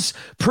mean, he was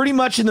pretty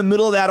much in the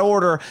middle of that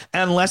order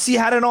unless he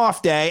had an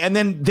off day, and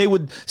then they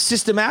would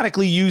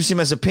systematically use him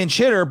as a pinch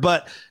hitter.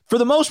 But for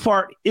the most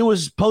part, it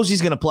was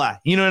Posey's going to play.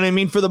 You know what I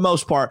mean? For the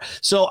most part.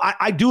 So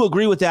I do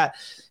agree with that.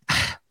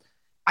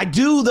 I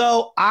do,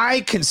 though.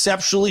 I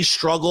conceptually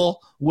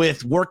struggle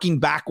with working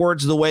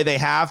backwards the way they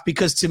have,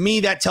 because to me,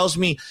 that tells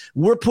me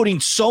we're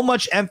putting so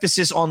much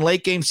emphasis on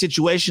late game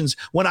situations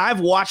when I've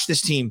watched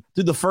this team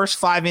through the first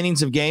 5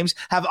 innings of games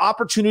have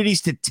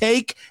opportunities to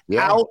take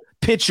out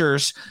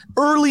pitchers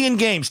early in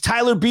games.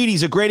 Tyler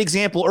Beatty's a great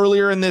example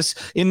earlier in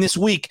this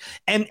week.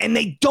 And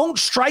they don't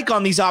strike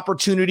on these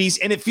opportunities.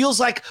 And it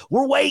feels like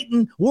we're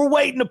waiting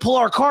to pull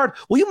our card.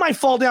 Well, you might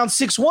fall down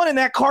 6-1 and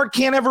that card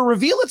can't ever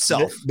reveal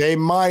itself. They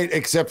might,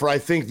 except for I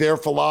think their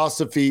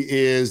philosophy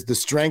is the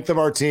strength of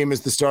our team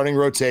is the starting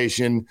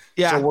rotation.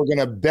 Yeah. So we're going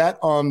to bet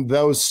on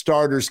those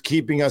starters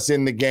keeping us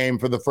in the game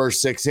for the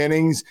first 6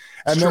 innings.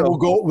 And then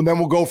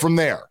we'll go from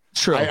there.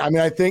 True. I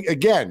mean, I think,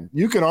 again,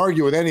 you can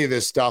argue with any of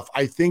this stuff.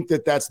 I think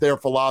that that's their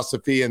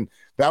philosophy, and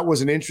that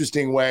was an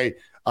interesting way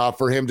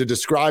for him to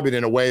describe it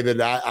in a way that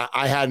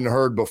I hadn't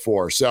heard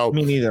before. So,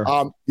 me neither.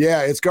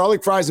 It's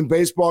Garlic Fries and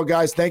Baseball,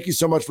 guys. Thank you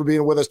so much for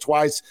being with us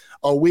twice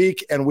a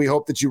week, and we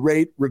hope that you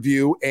rate,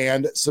 review,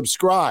 and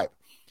subscribe.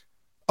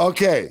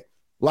 Okay,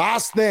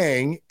 last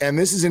thing, and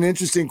this is an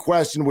interesting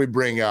question we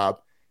bring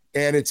up,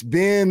 and it's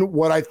been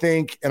what I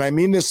think, and I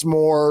mean this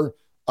more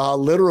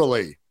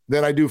literally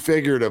than I do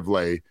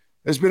figuratively.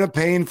 It's been a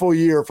painful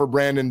year for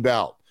Brandon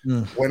Belt.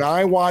 When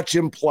I watch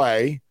him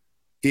play,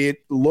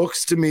 it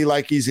looks to me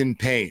like he's in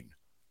pain.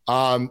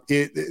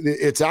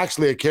 It's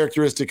actually a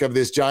characteristic of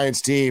this Giants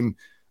team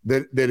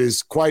that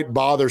is quite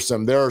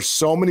bothersome. There are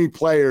so many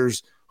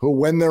players who,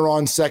 when they're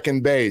on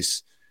second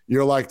base,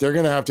 you're like, they're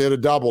going to have to hit a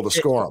double to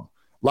score them.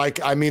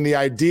 Like, I mean, the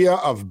idea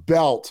of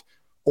Belt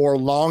or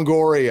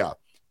Longoria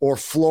or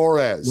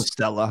Flores,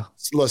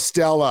 La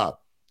Stella,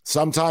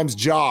 sometimes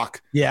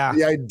Jock. Yeah.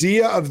 The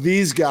idea of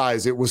these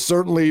guys, it was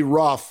certainly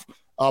rough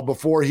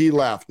before he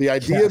left. The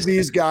idea of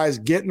these guys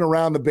getting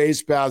around the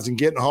base paths and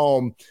getting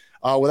home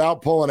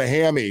without pulling a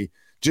hammy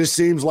just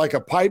seems like a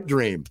pipe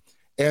dream.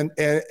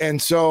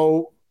 And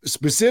so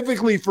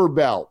specifically for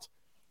Belt,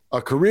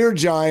 a career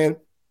Giant,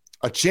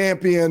 a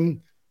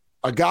champion,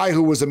 a guy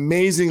who was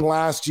amazing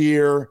last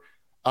year,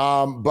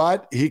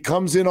 but he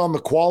comes in on the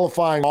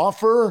qualifying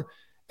offer.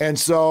 And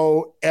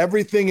so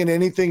everything and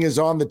anything is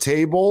on the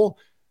table.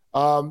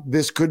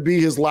 this could be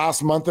his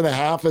last month and a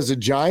half as a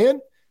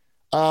Giant.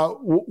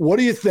 What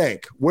do you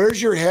think?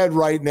 Where's your head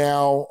right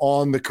now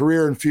on the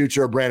career and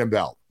future of Brandon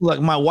Belt? Look,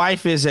 my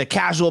wife is a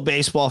casual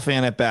baseball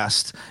fan at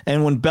best.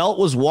 And when Belt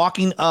was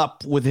walking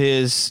up with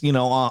his,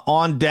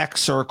 on-deck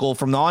circle,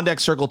 from the on-deck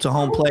circle to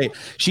home plate,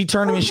 she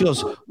turned to me and she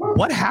goes,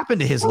 "What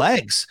happened to his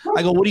legs?"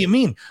 I go, "What do you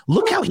mean?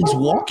 Look how he's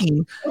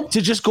walking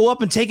to just go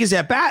up and take his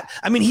at-bat.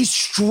 I mean, he's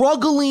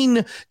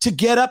struggling to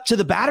get up to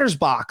the batter's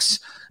box."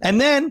 And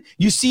then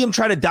you see him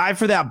try to dive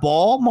for that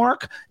ball,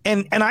 Mark,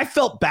 and I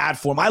felt bad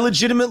for him. I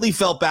legitimately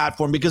felt bad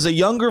for him because a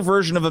younger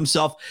version of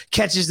himself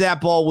catches that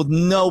ball with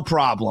no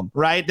problem,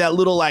 right? That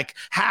little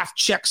half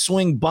check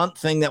swing bunt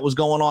thing that was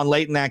going on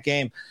late in that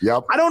game.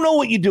 Yep. I don't know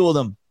what you do with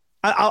him.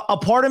 A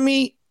part of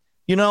me,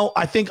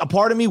 I think a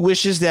part of me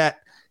wishes that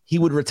he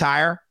would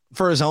retire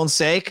for his own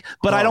sake,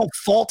 but I don't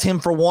fault him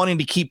for wanting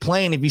to keep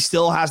playing if he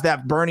still has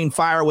that burning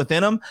fire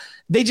within him.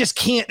 They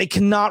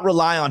cannot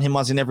rely on him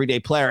as an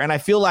everyday player. And I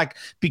feel like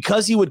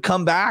because he would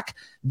come back,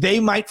 they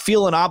might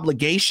feel an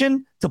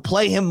obligation to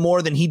play him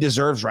more than he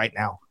deserves right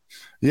now.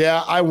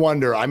 Yeah, I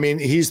wonder. I mean,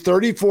 he's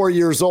 34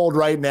 years old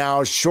right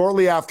now.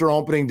 Shortly after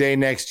opening day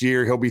next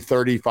year, he'll be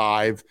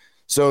 35.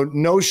 So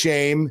no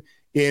shame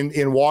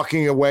in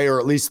walking away, or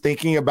at least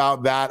thinking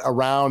about that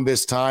around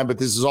this time. But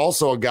this is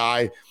also a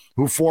guy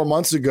who 4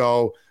 months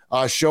ago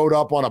showed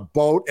up on a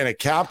boat and a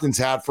captain's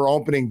hat for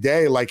opening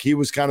day, like he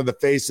was kind of the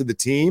face of the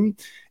team.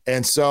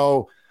 And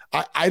so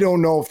I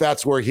don't know if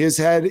that's where his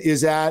head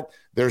is at.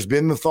 There's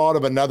been the thought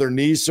of another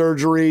knee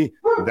surgery.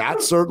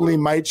 That certainly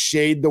might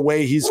shade the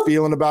way he's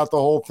feeling about the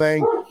whole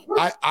thing.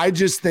 I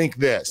just think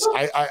this.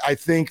 I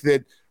think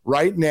that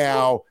right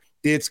now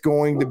it's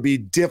going to be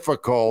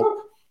difficult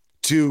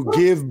to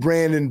give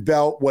Brandon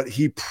Belt what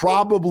he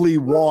probably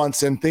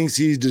wants and thinks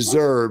he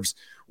deserves,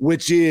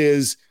 which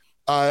is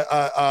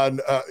an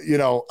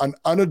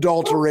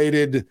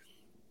unadulterated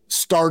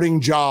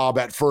starting job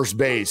at first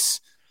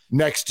base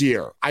next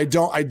year.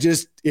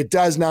 It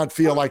does not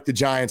feel like the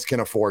Giants can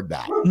afford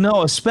that.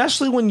 No,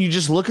 especially when you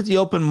just look at the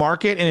open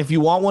market. And if you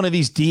want one of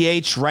these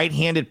DH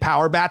right-handed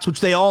power bats,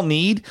 which they all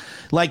need,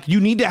 you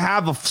need to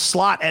have a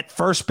slot at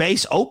first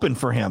base open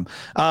for him.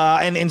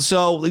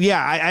 So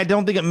I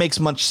don't think it makes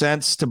much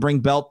sense to bring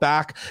Belt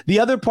back. The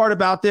other part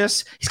about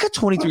this, he's got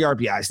 23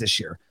 RBIs this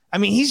year. I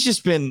mean, he's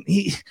just been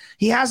he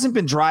hasn't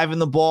been driving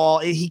the ball.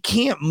 He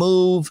can't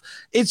move.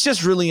 It's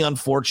just really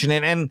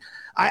unfortunate. And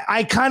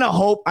I kind of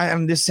hope,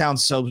 and this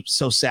sounds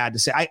so sad to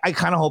say, I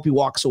kind of hope he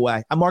walks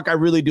away. Mark, I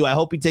really do. I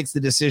hope he takes the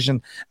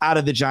decision out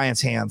of the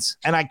Giants' hands.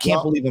 And I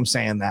can't believe I'm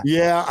saying that.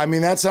 Yeah, I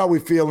mean, that's how we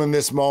feel in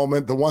this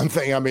moment. The one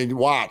thing, I mean,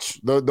 watch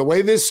the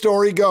way this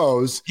story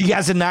goes. He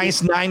has a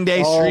nice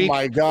 9-day streak. Oh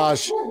my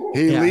gosh.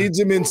 He leads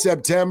him in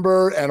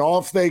September and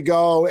off they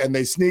go, and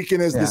they sneak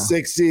in as the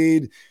 6th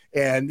seed.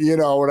 And you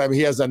know what I mean?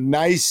 He has a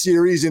nice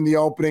series in the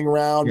opening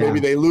round. Yeah. Maybe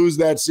they lose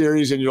that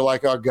series and you're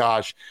like, oh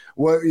gosh,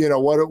 what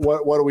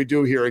do we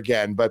do here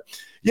again? But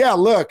yeah,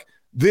 look,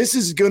 this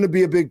is going to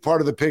be a big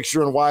part of the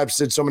picture, and why I've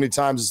said so many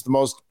times it's the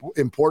most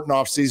important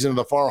offseason of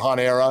the Farhan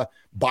era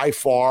by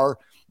far,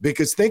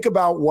 because think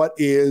about what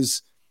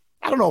is,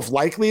 I don't know if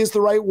likely is the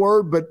right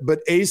word, but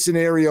a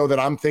scenario that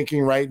I'm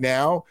thinking right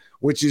now,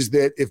 which is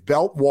that if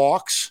Belt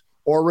walks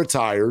or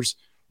retires,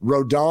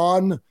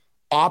 Rodon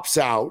opts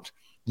out,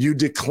 you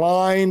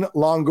decline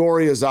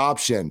Longoria's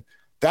option,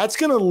 that's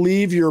going to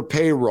leave your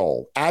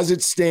payroll as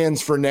it stands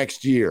for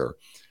next year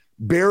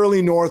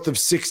barely north of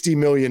 $60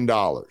 million,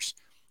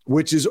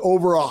 which is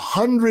over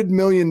 $100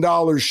 million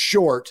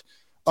short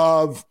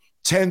of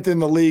 10th in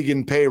the league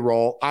in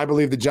payroll. I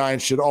believe the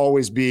Giants should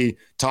always be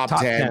top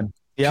 10.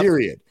 Yep.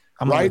 Period.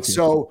 Right?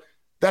 So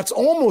that's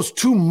almost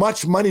too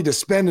much money to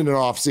spend in an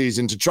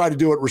offseason to try to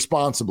do it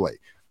responsibly.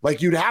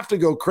 You'd have to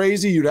go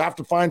crazy. You'd have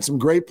to find some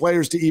great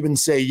players to even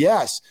say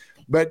yes.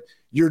 But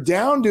you're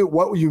down to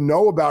what you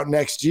know about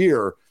next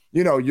year.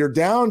 You're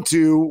down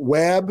to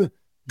Webb,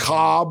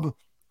 Cobb,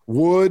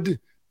 Wood,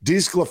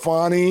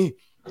 DeSclafani,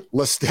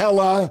 La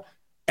Stella,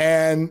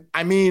 and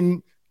I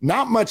mean,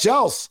 not much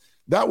else.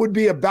 That would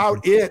be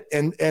about it.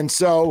 And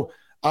so,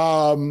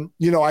 I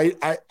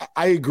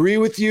agree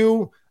with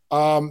you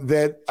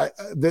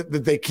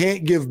that they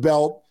can't give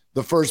Belt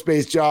the first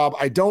base job.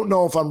 I don't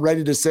know if I'm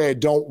ready to say I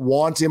don't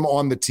want him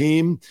on the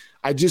team.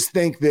 I just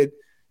think that,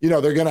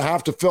 they're going to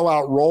have to fill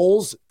out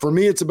roles. For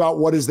me, it's about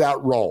what is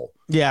that role.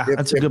 Yeah,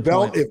 that's a good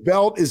point. If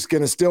Belt is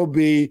going to still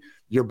be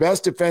your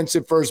best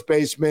defensive first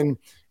baseman,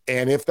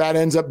 and if that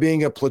ends up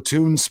being a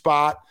platoon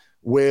spot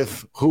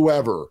with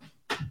whoever,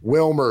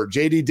 Wilmer,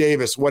 J.D.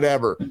 Davis,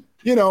 whatever,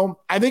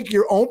 I think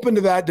you're open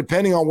to that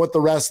depending on what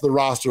the rest of the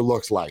roster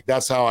looks like.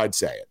 That's how I'd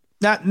say it.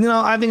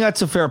 I think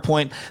that's a fair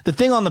point. The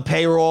thing on the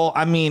payroll,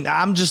 I mean,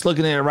 I'm just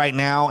looking at it right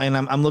now, and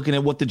I'm looking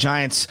at what the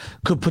Giants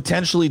could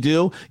potentially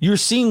do. You're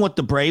seeing what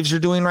the Braves are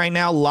doing right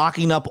now,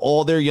 locking up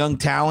all their young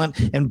talent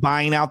and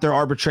buying out their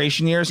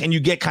arbitration years, and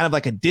you get kind of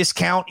like a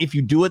discount if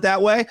you do it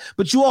that way.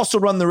 But you also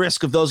run the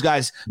risk of those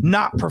guys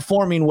not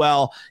performing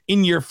well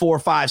in year 4,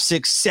 5,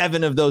 6,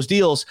 7 of those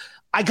deals.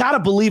 I got to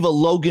believe a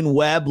Logan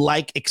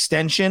Webb-like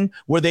extension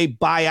where they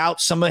buy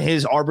out some of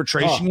his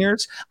arbitration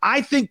years.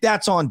 I think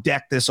that's on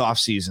deck this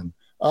offseason.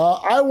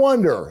 I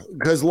wonder,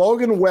 because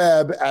Logan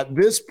Webb at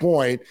this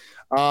point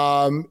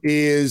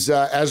is,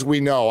 as we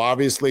know,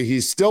 obviously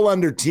he's still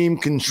under team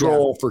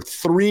control for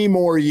 3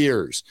 more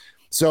years.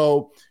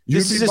 So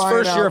this is his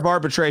first year of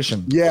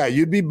arbitration. Yeah,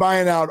 you'd be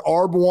buying out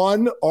ARB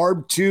 1,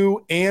 ARB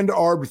 2, and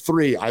ARB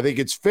 3. I think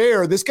it's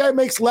fair. This guy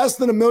makes less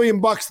than $1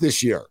 million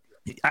this year.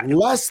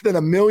 Less than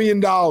 $1 million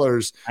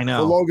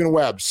for Logan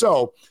Webb.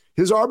 So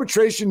his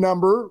arbitration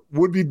number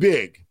would be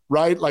big,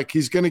 right? Like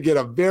he's going to get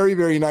a very,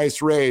 very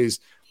nice raise.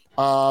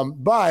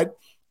 But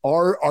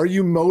are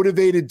you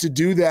motivated to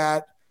do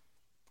that?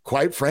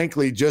 Quite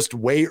frankly, just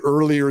way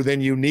earlier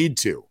than you need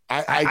to.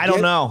 I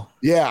don't know.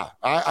 Yeah.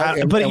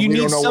 But you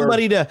need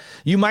somebody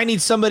you might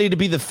need somebody to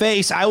be the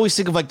face. I always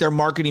think of like their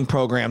marketing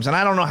programs, and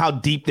I don't know how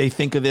deep they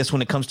think of this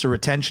when it comes to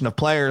retention of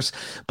players.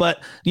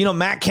 But,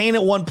 Matt Cain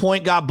at one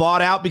point got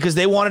bought out because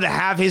they wanted to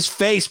have his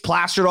face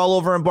plastered all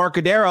over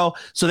Embarcadero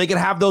so they could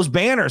have those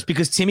banners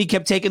because Timmy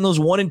kept taking those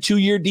 1 and 2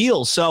 year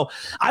deals. So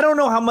I don't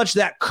know how much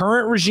that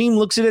current regime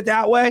looks at it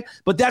that way,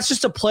 but that's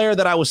just a player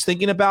that I was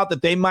thinking about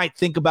that they might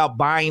think about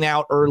buying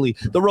out early.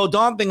 The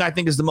Rodon thing I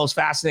think is the most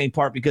fascinating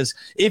part because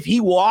if he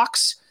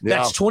walks,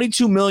 that's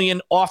 $22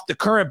 million off the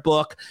current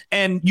book,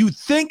 and you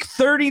think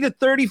 30 to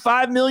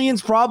 35 million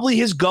is probably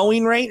his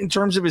going rate in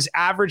terms of his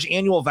average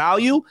annual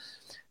value.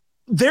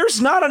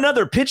 There's not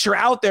another pitcher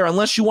out there,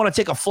 unless you want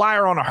to take a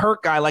flyer on a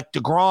hurt guy like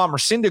DeGrom or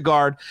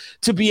Syndergaard,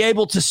 to be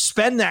able to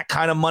spend that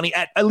kind of money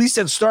at least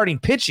at starting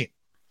pitching.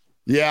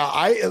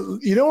 Yeah,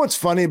 you know what's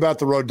funny about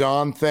the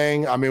Rodon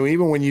thing? I mean,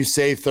 even when you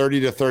say 30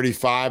 to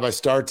 35,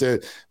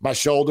 my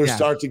shoulders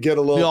start to get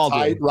a little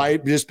tight,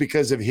 right? Just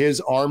because of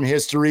his arm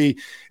history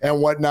and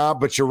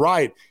whatnot. But you're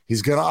right.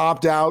 He's going to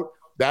opt out.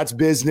 That's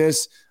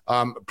business,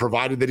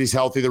 provided that he's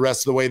healthy the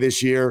rest of the way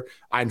this year.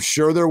 I'm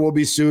sure there will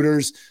be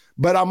suitors.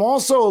 But I'm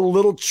also a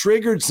little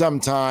triggered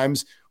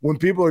sometimes when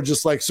people are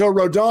just like, so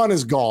Rodon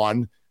is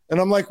gone. And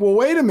I'm like, well,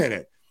 wait a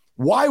minute.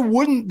 Why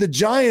wouldn't the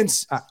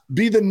Giants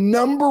be the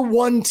number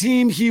 1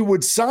 team he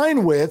would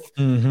sign with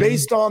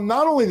based on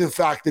not only the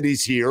fact that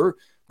he's here,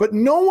 but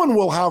no one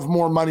will have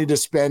more money to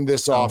spend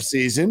this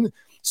offseason.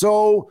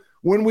 So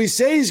when we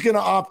say he's going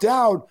to opt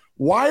out,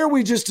 why are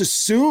we just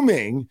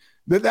assuming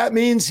that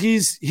means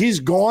he's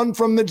gone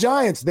from the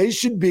Giants? They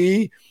should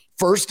be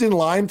first in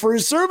line for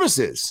his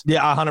services.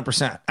 Yeah,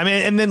 100%. I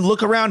mean, and then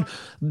look around.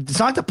 It's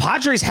not like the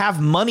Padres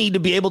have money to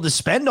be able to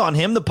spend on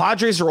him. The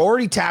Padres are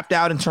already tapped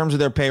out in terms of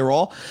their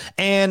payroll,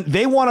 and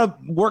they want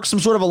to work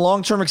some sort of a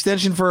long-term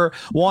extension for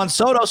Juan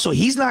Soto, so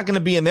he's not going to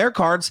be in their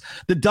cards.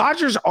 The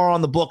Dodgers are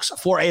on the books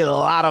for a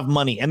lot of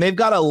money, and they've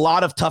got a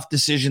lot of tough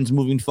decisions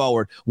moving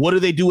forward. What do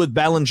they do with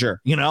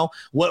Bellinger?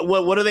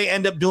 What do they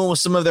end up doing with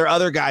some of their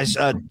other guys,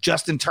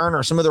 Justin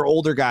Turner, some of their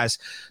older guys?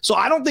 So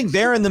I don't think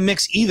they're in the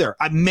mix either.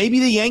 Maybe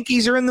the Yankees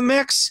are in the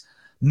mix,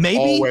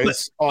 maybe,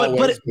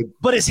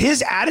 but is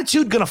his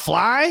attitude going to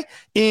fly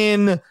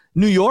in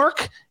New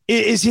York?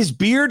 Is his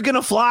beard going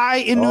to fly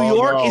in New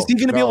York? Is he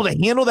going to be able to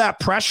handle that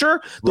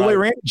pressure the way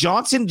Randy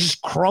Johnson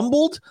just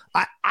crumbled?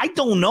 I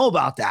don't know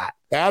about that.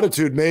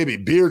 Attitude, maybe.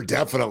 Beard,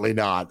 definitely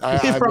not.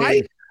 Right? I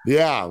mean,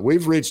 yeah,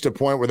 we've reached a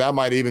point where that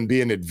might even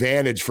be an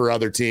advantage for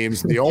other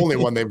teams. The only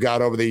one they've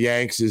got over the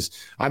Yanks is,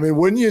 I mean,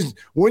 wouldn't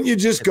you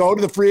just go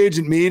to the free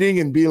agent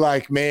meeting and be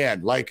like,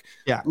 man,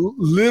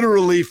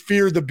 literally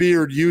fear the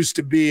beard used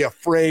to be a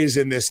phrase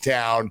in this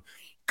town.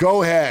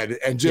 Go ahead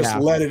and just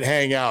let it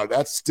hang out.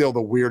 That's still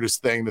the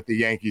weirdest thing that the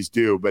Yankees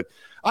do. But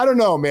I don't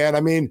know, man.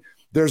 I mean,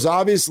 there's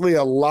obviously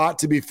a lot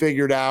to be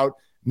figured out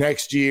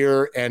next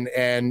year.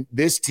 And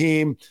this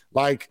team,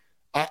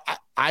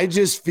 I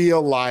just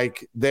feel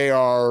like they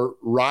are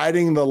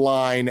riding the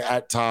line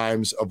at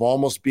times of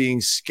almost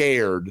being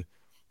scared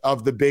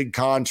of the big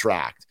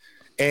contract.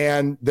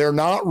 And they're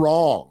not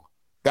wrong.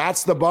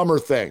 That's the bummer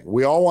thing.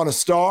 We all want a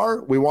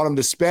star. We want them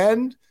to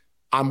spend.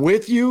 I'm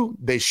with you.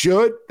 They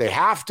should. They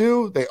have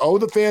to. They owe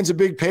the fans a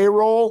big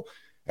payroll.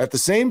 At the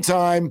same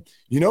time,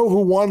 you know who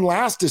won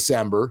last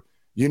December?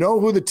 You know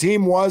who the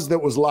team was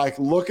that was like,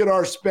 look at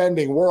our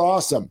spending. We're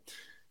awesome.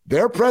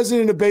 Their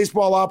president of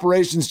baseball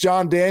operations,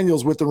 John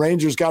Daniels, with the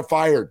Rangers, got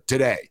fired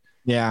today.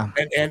 Yeah.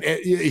 And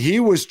he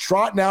was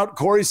trotting out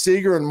Corey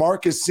Seager and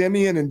Marcus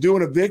Semien and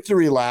doing a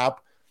victory lap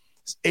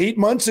 8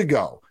 months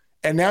ago.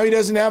 And now he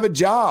doesn't have a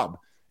job.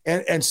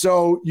 And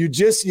so you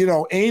just,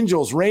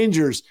 Angels,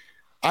 Rangers,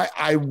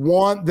 I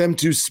want them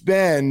to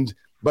spend,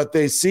 but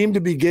they seem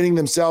to be getting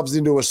themselves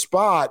into a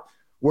spot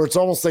where it's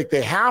almost like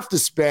they have to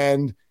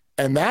spend.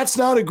 And that's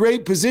not a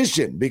great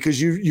position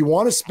because you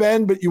want to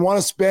spend, but you want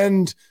to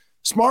spend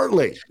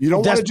smartly. You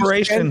don't want to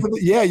just spend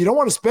you don't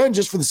want to spend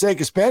just for the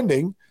sake of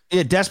spending.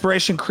 Yeah,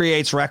 desperation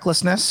creates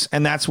recklessness,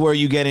 and that's where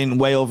you get in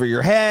way over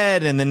your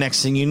head. And the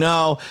next thing you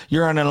know,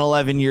 you're on an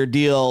 11-year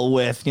deal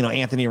with,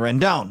 Anthony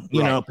Rendon,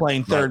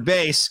 playing third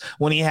base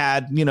when he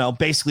had,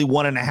 basically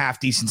 1.5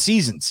 decent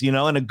seasons,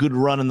 and a good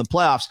run in the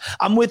playoffs.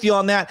 I'm with you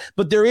on that.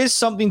 But there is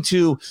something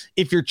to,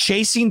 if you're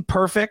chasing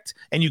perfect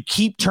and you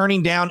keep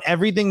turning down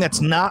everything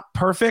that's not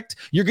perfect,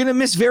 you're going to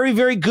miss very,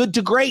 very good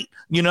to great,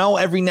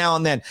 every now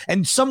and then.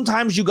 And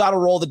sometimes you got to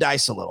roll the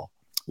dice a little.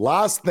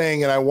 Last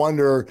thing, and I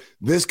wonder,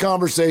 this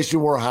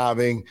conversation we're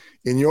having,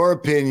 in your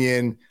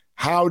opinion,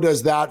 how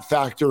does that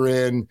factor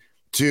in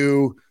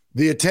to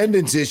the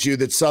attendance issue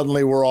that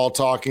suddenly we're all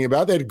talking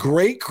about? They had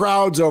great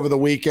crowds over the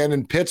weekend,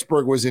 and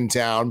Pittsburgh was in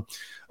town.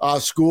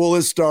 School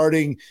is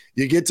starting.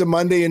 You get to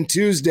Monday and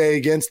Tuesday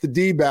against the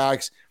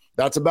D-backs.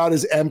 That's about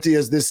as empty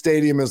as this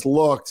stadium has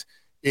looked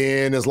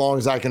in as long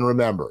as I can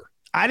remember.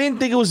 I didn't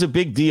think it was a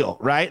big deal,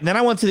 right? And then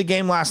I went to the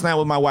game last night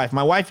with my wife.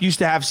 My wife used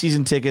to have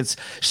season tickets.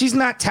 She's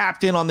not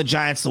tapped in on the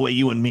Giants the way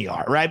you and me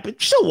are, right?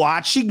 But she'll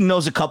watch. She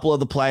knows a couple of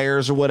the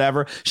players or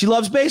whatever. She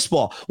loves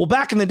baseball. Well,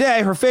 back in the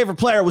day, her favorite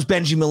player was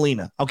Bengie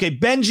Molina. Okay,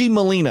 Bengie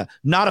Molina,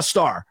 not a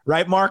star,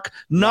 right, Mark?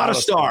 Not a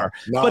star.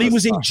 But he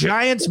was a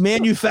Giants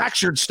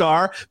manufactured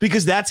star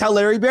because that's how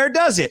Larry Bear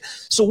does it.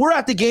 So we're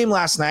at the game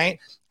last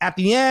night. At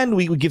the end,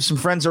 we would give some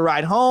friends a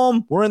ride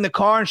home. We're in the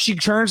car, and she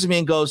turns to me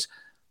and goes,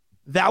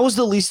 "That was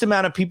the least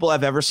amount of people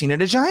I've ever seen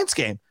at a Giants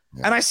game."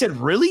 Yeah. And I said,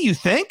 "Really, you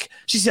think?"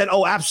 She said,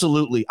 "Oh,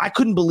 absolutely. I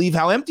couldn't believe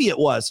how empty it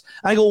was."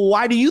 I go,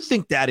 "Why do you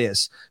think that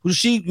is?" Well,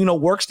 she,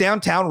 works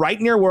downtown right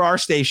near where our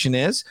station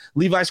is,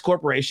 Levi's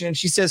Corporation. And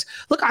she says,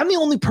 "Look, I'm the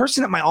only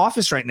person at my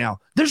office right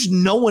now. There's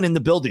no one in the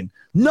building.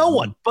 No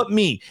one but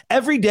me.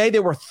 Every day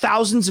there were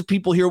thousands of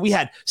people here. We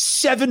had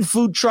 7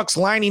 food trucks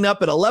lining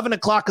up at 11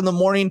 o'clock in the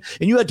morning,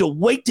 and you had to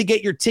wait to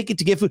get your ticket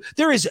to get food.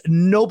 There is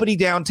nobody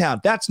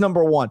downtown." That's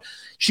number one.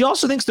 She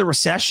also thinks the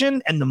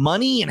recession and the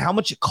money and how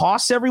much it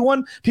costs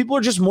everyone, people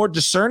are just more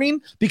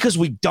discerning because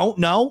we don't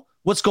know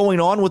what's going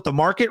on with the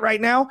market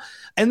right now.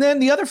 And then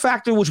the other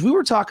factor, which we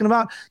were talking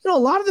about, a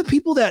lot of the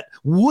people that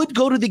would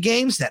go to the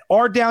games that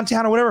are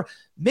downtown or whatever,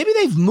 maybe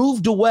they've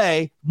moved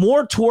away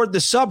more toward the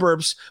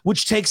suburbs,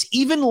 which takes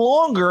even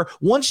longer.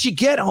 Once you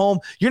get home,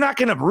 you're not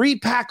going to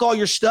repack all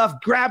your stuff,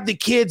 grab the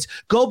kids,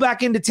 go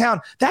back into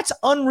town. That's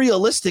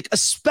unrealistic,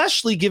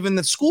 especially given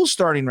that school's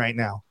starting right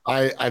now.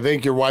 I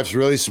think your wife's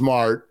really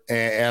smart.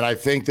 And I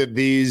think that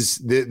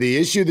the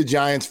issue the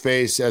Giants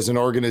face as an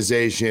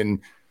organization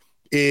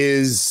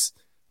is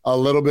a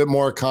little bit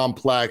more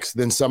complex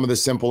than some of the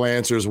simple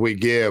answers we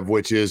give,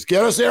 which is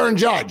get us Aaron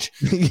Judge.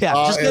 Just get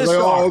us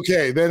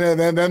okay. Then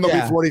there'll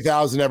be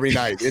 40,000 every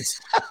night.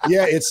 It's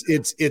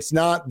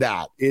not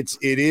that.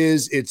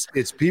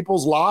 It's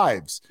people's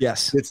lives.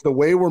 Yes. It's the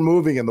way we're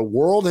moving, and the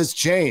world has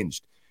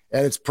changed,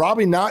 and it's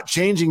probably not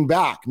changing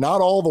back.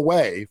 Not all the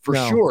way, for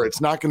sure.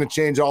 It's not going to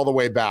change all the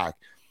way back.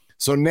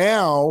 So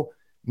now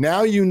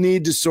you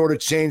need to sort of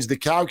change the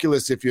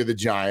calculus if you're the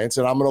Giants.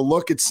 And I'm going to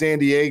look at San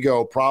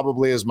Diego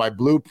probably as my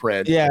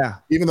blueprint. Yeah.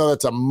 Even though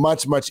that's a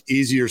much, much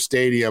easier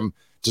stadium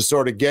to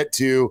sort of get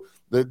to.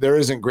 There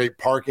isn't great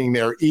parking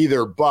there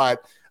either,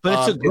 but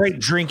it's a great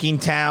drinking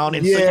town.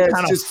 It's like you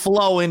kind of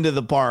flow into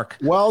the park.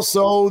 Well,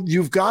 so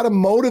you've got to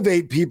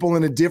motivate people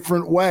in a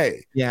different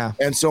way. Yeah.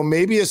 And so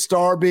maybe a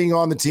star being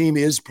on the team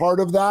is part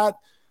of that.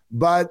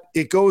 But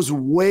it goes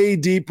way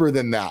deeper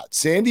than that.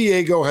 San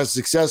Diego has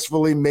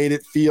successfully made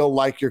it feel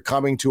like you're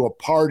coming to a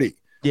party.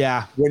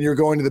 Yeah. When you're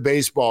going to the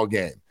baseball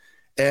game.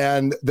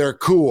 And they're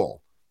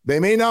cool.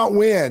 They may not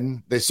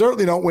win. They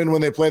certainly don't win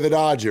when they play the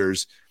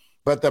Dodgers.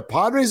 But the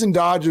Padres and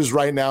Dodgers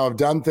right now have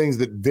done things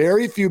that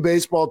very few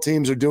baseball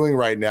teams are doing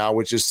right now,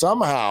 which is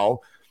somehow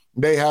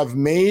they have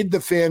made the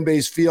fan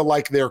base feel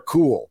like they're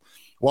cool.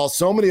 While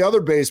so many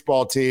other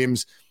baseball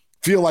teams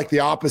feel like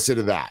the opposite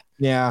of that.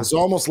 Yeah. It's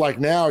almost like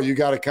now you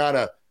got to kind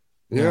of,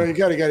 you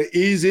got to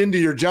ease into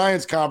your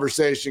Giants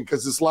conversation,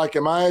 because it's like,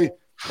 am I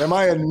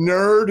a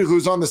nerd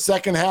who's on the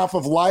second half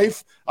of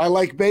life? I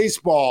like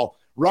baseball,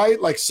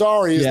 right? Like,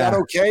 sorry, is that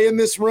okay in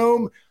this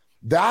room?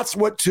 That's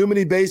what too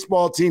many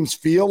baseball teams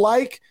feel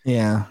like.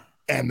 Yeah.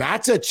 And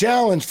that's a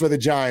challenge for the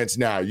Giants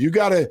now. You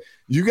got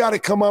to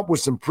come up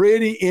with some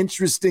pretty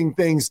interesting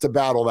things to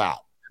battle that.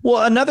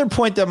 Well, another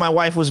point that my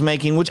wife was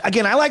making, which,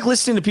 again, I like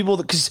listening to people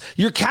because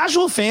your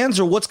casual fans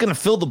are what's going to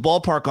fill the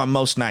ballpark on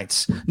most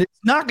nights. It's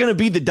not going to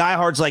be the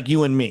diehards like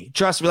you and me.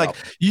 Trust me. Like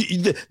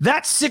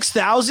that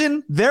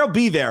 6,000, they'll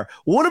be there.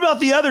 What about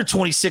the other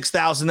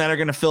 26,000 that are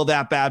going to fill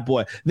that bad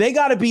boy? They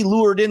got to be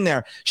lured in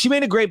there. She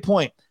made a great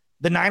point.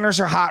 The Niners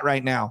are hot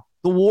right now.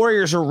 The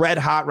Warriors are red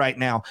hot right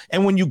now.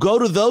 And when you go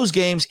to those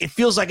games, it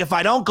feels like if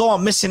I don't go,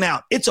 I'm missing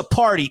out. It's a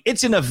party.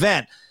 It's an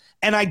event.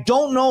 And I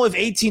don't know if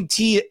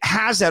AT&T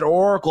has that or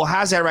Oracle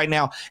has that right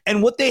now.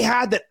 And what they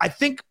had that I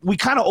think we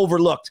kind of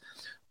overlooked,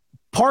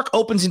 Park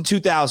opens in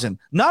 2000.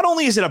 Not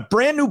only is it a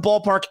brand new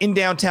ballpark in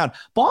downtown,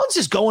 Bonds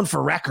is going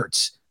for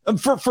records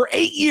for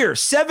 8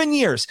 years, 7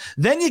 years.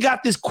 Then you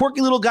got this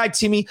quirky little guy,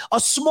 Timmy, a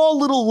small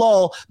little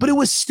lull, but it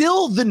was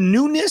still the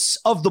newness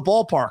of the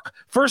ballpark.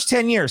 First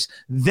 10 years.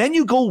 Then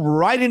you go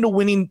right into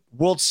winning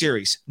World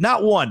Series.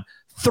 Not 1,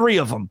 3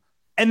 of them.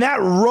 And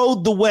that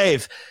rode the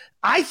wave.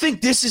 I think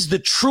this is the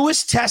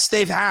truest test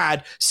they've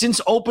had since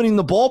opening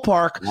the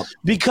ballpark,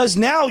 because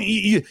now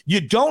you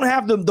don't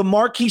have the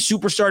marquee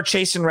superstar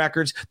chasing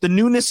records, the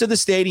newness of the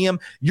stadium.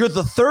 You're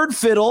the third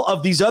fiddle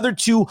of these other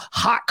 2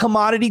 hot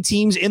commodity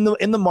teams in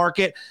the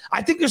market.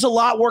 I think there's a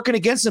lot working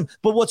against them.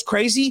 But what's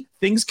crazy,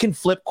 things can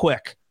flip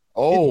quick.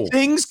 Oh,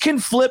 things can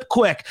flip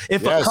quick.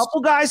 If a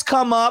couple guys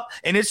come up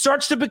and it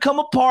starts to become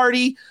a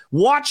party,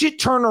 watch it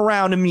turn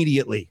around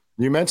immediately.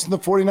 You mentioned the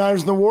 49ers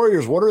and the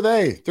Warriors. What are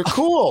they? They're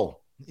cool.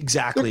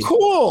 Exactly. They're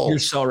cool. You're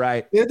so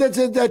right. Yeah, that's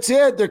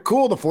it. They're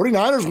cool. The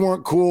 49ers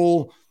weren't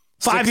cool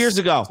 5 years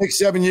ago.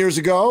 6-7 years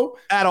ago.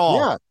 At all.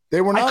 Yeah,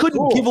 they were not. I couldn't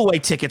cool. give away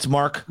tickets,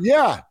 Mark.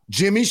 Yeah.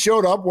 Jimmy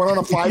showed up, went on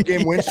a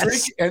 5-game win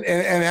streak, and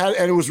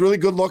it was really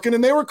good looking,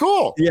 and they were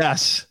cool.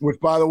 Yes. Which,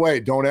 by the way,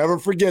 don't ever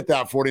forget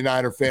that,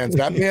 49er fans.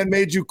 That man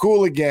made you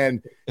cool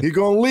again. He's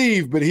going to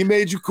leave, but he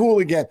made you cool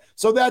again.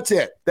 So that's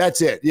it.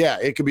 Yeah,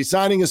 it could be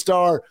signing a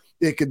star.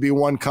 It could be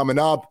one coming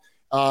up.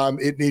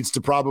 It needs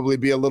to probably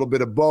be a little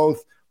bit of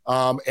both.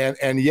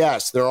 And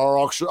yes, there are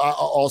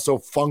also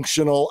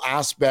functional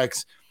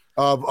aspects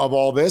of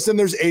all this, and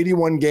there's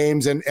 81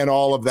 games and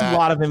all of that. A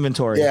lot of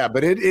inventory. Yeah,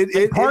 but parking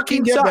it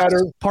can get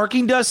better.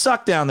 Parking does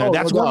suck down there.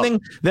 That's one thing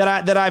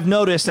that I've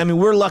noticed. I mean,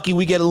 we're lucky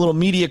we get a little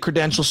media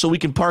credential so we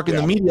can park in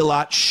the media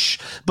lot.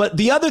 But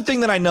the other thing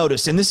that I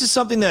noticed, and this is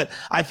something that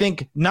I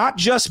think not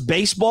just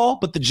baseball,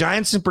 but the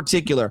Giants in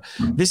particular,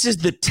 this is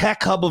the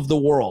tech hub of the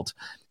world.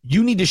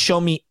 You need to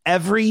show me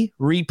every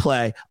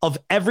replay of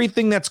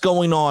everything that's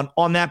going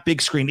on that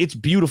big screen. It's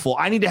beautiful.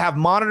 I need to have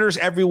monitors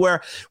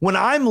everywhere. When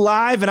I'm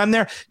live and I'm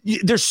there,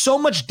 there's so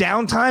much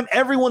downtime.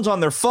 Everyone's on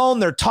their phone.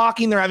 They're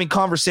talking. They're having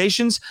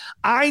conversations.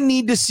 I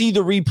need to see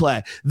the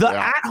replay. The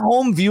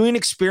at-home viewing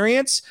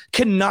experience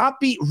cannot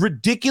be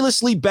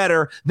ridiculously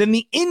better than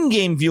the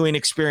in-game viewing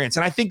experience.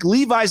 And I think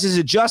Levi's is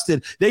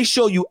adjusted. They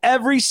show you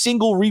every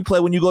single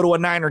replay when you go to a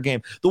Niner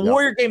game. The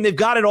Warrior game, they've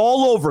got it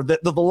all over,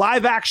 the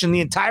live action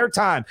the entire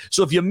time.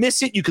 So if you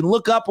miss it, you can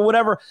look up or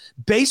whatever.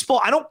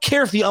 Baseball, I don't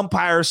care if the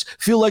umpires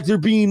feel like they're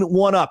being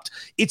one-upped.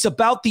 It's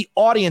about the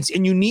audience,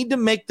 and you need to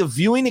make the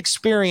viewing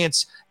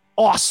experience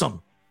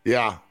awesome.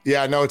 Yeah.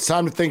 No, it's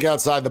time to think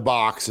outside the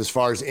box as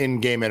far as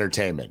in-game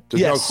entertainment.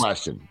 There's no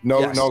question.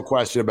 No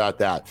question about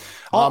that.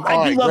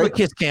 I do love a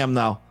kiss cam,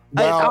 though.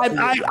 Well,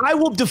 I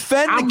will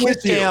defend the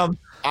kiss cam.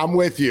 I'm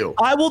with you.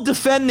 I will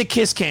defend the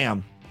kiss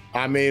cam.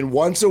 I mean,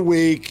 once a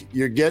week,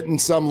 you're getting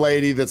some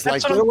lady that's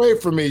like, get away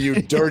from me,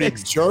 you dirty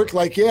jerk.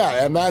 Like,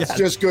 and that's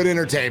just good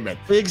entertainment.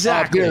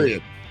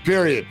 Exactly.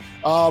 Period.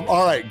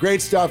 All right.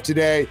 Great stuff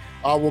today.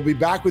 We'll be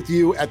back with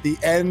you at the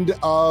end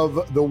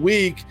of the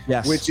week,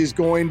 which is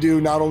going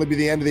to not only be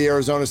the end of the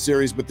Arizona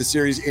series, but the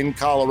series in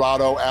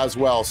Colorado as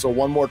well. So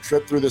one more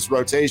trip through this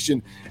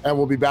rotation, and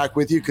we'll be back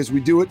with you because we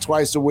do it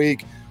twice a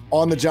week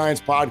on the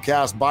Giants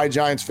podcast by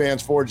Giants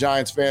fans, for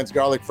Giants fans,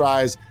 Garlic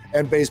Fries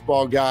and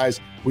Baseball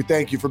Guys. We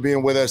thank you for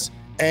being with us,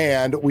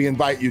 and we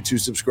invite you to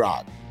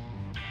subscribe.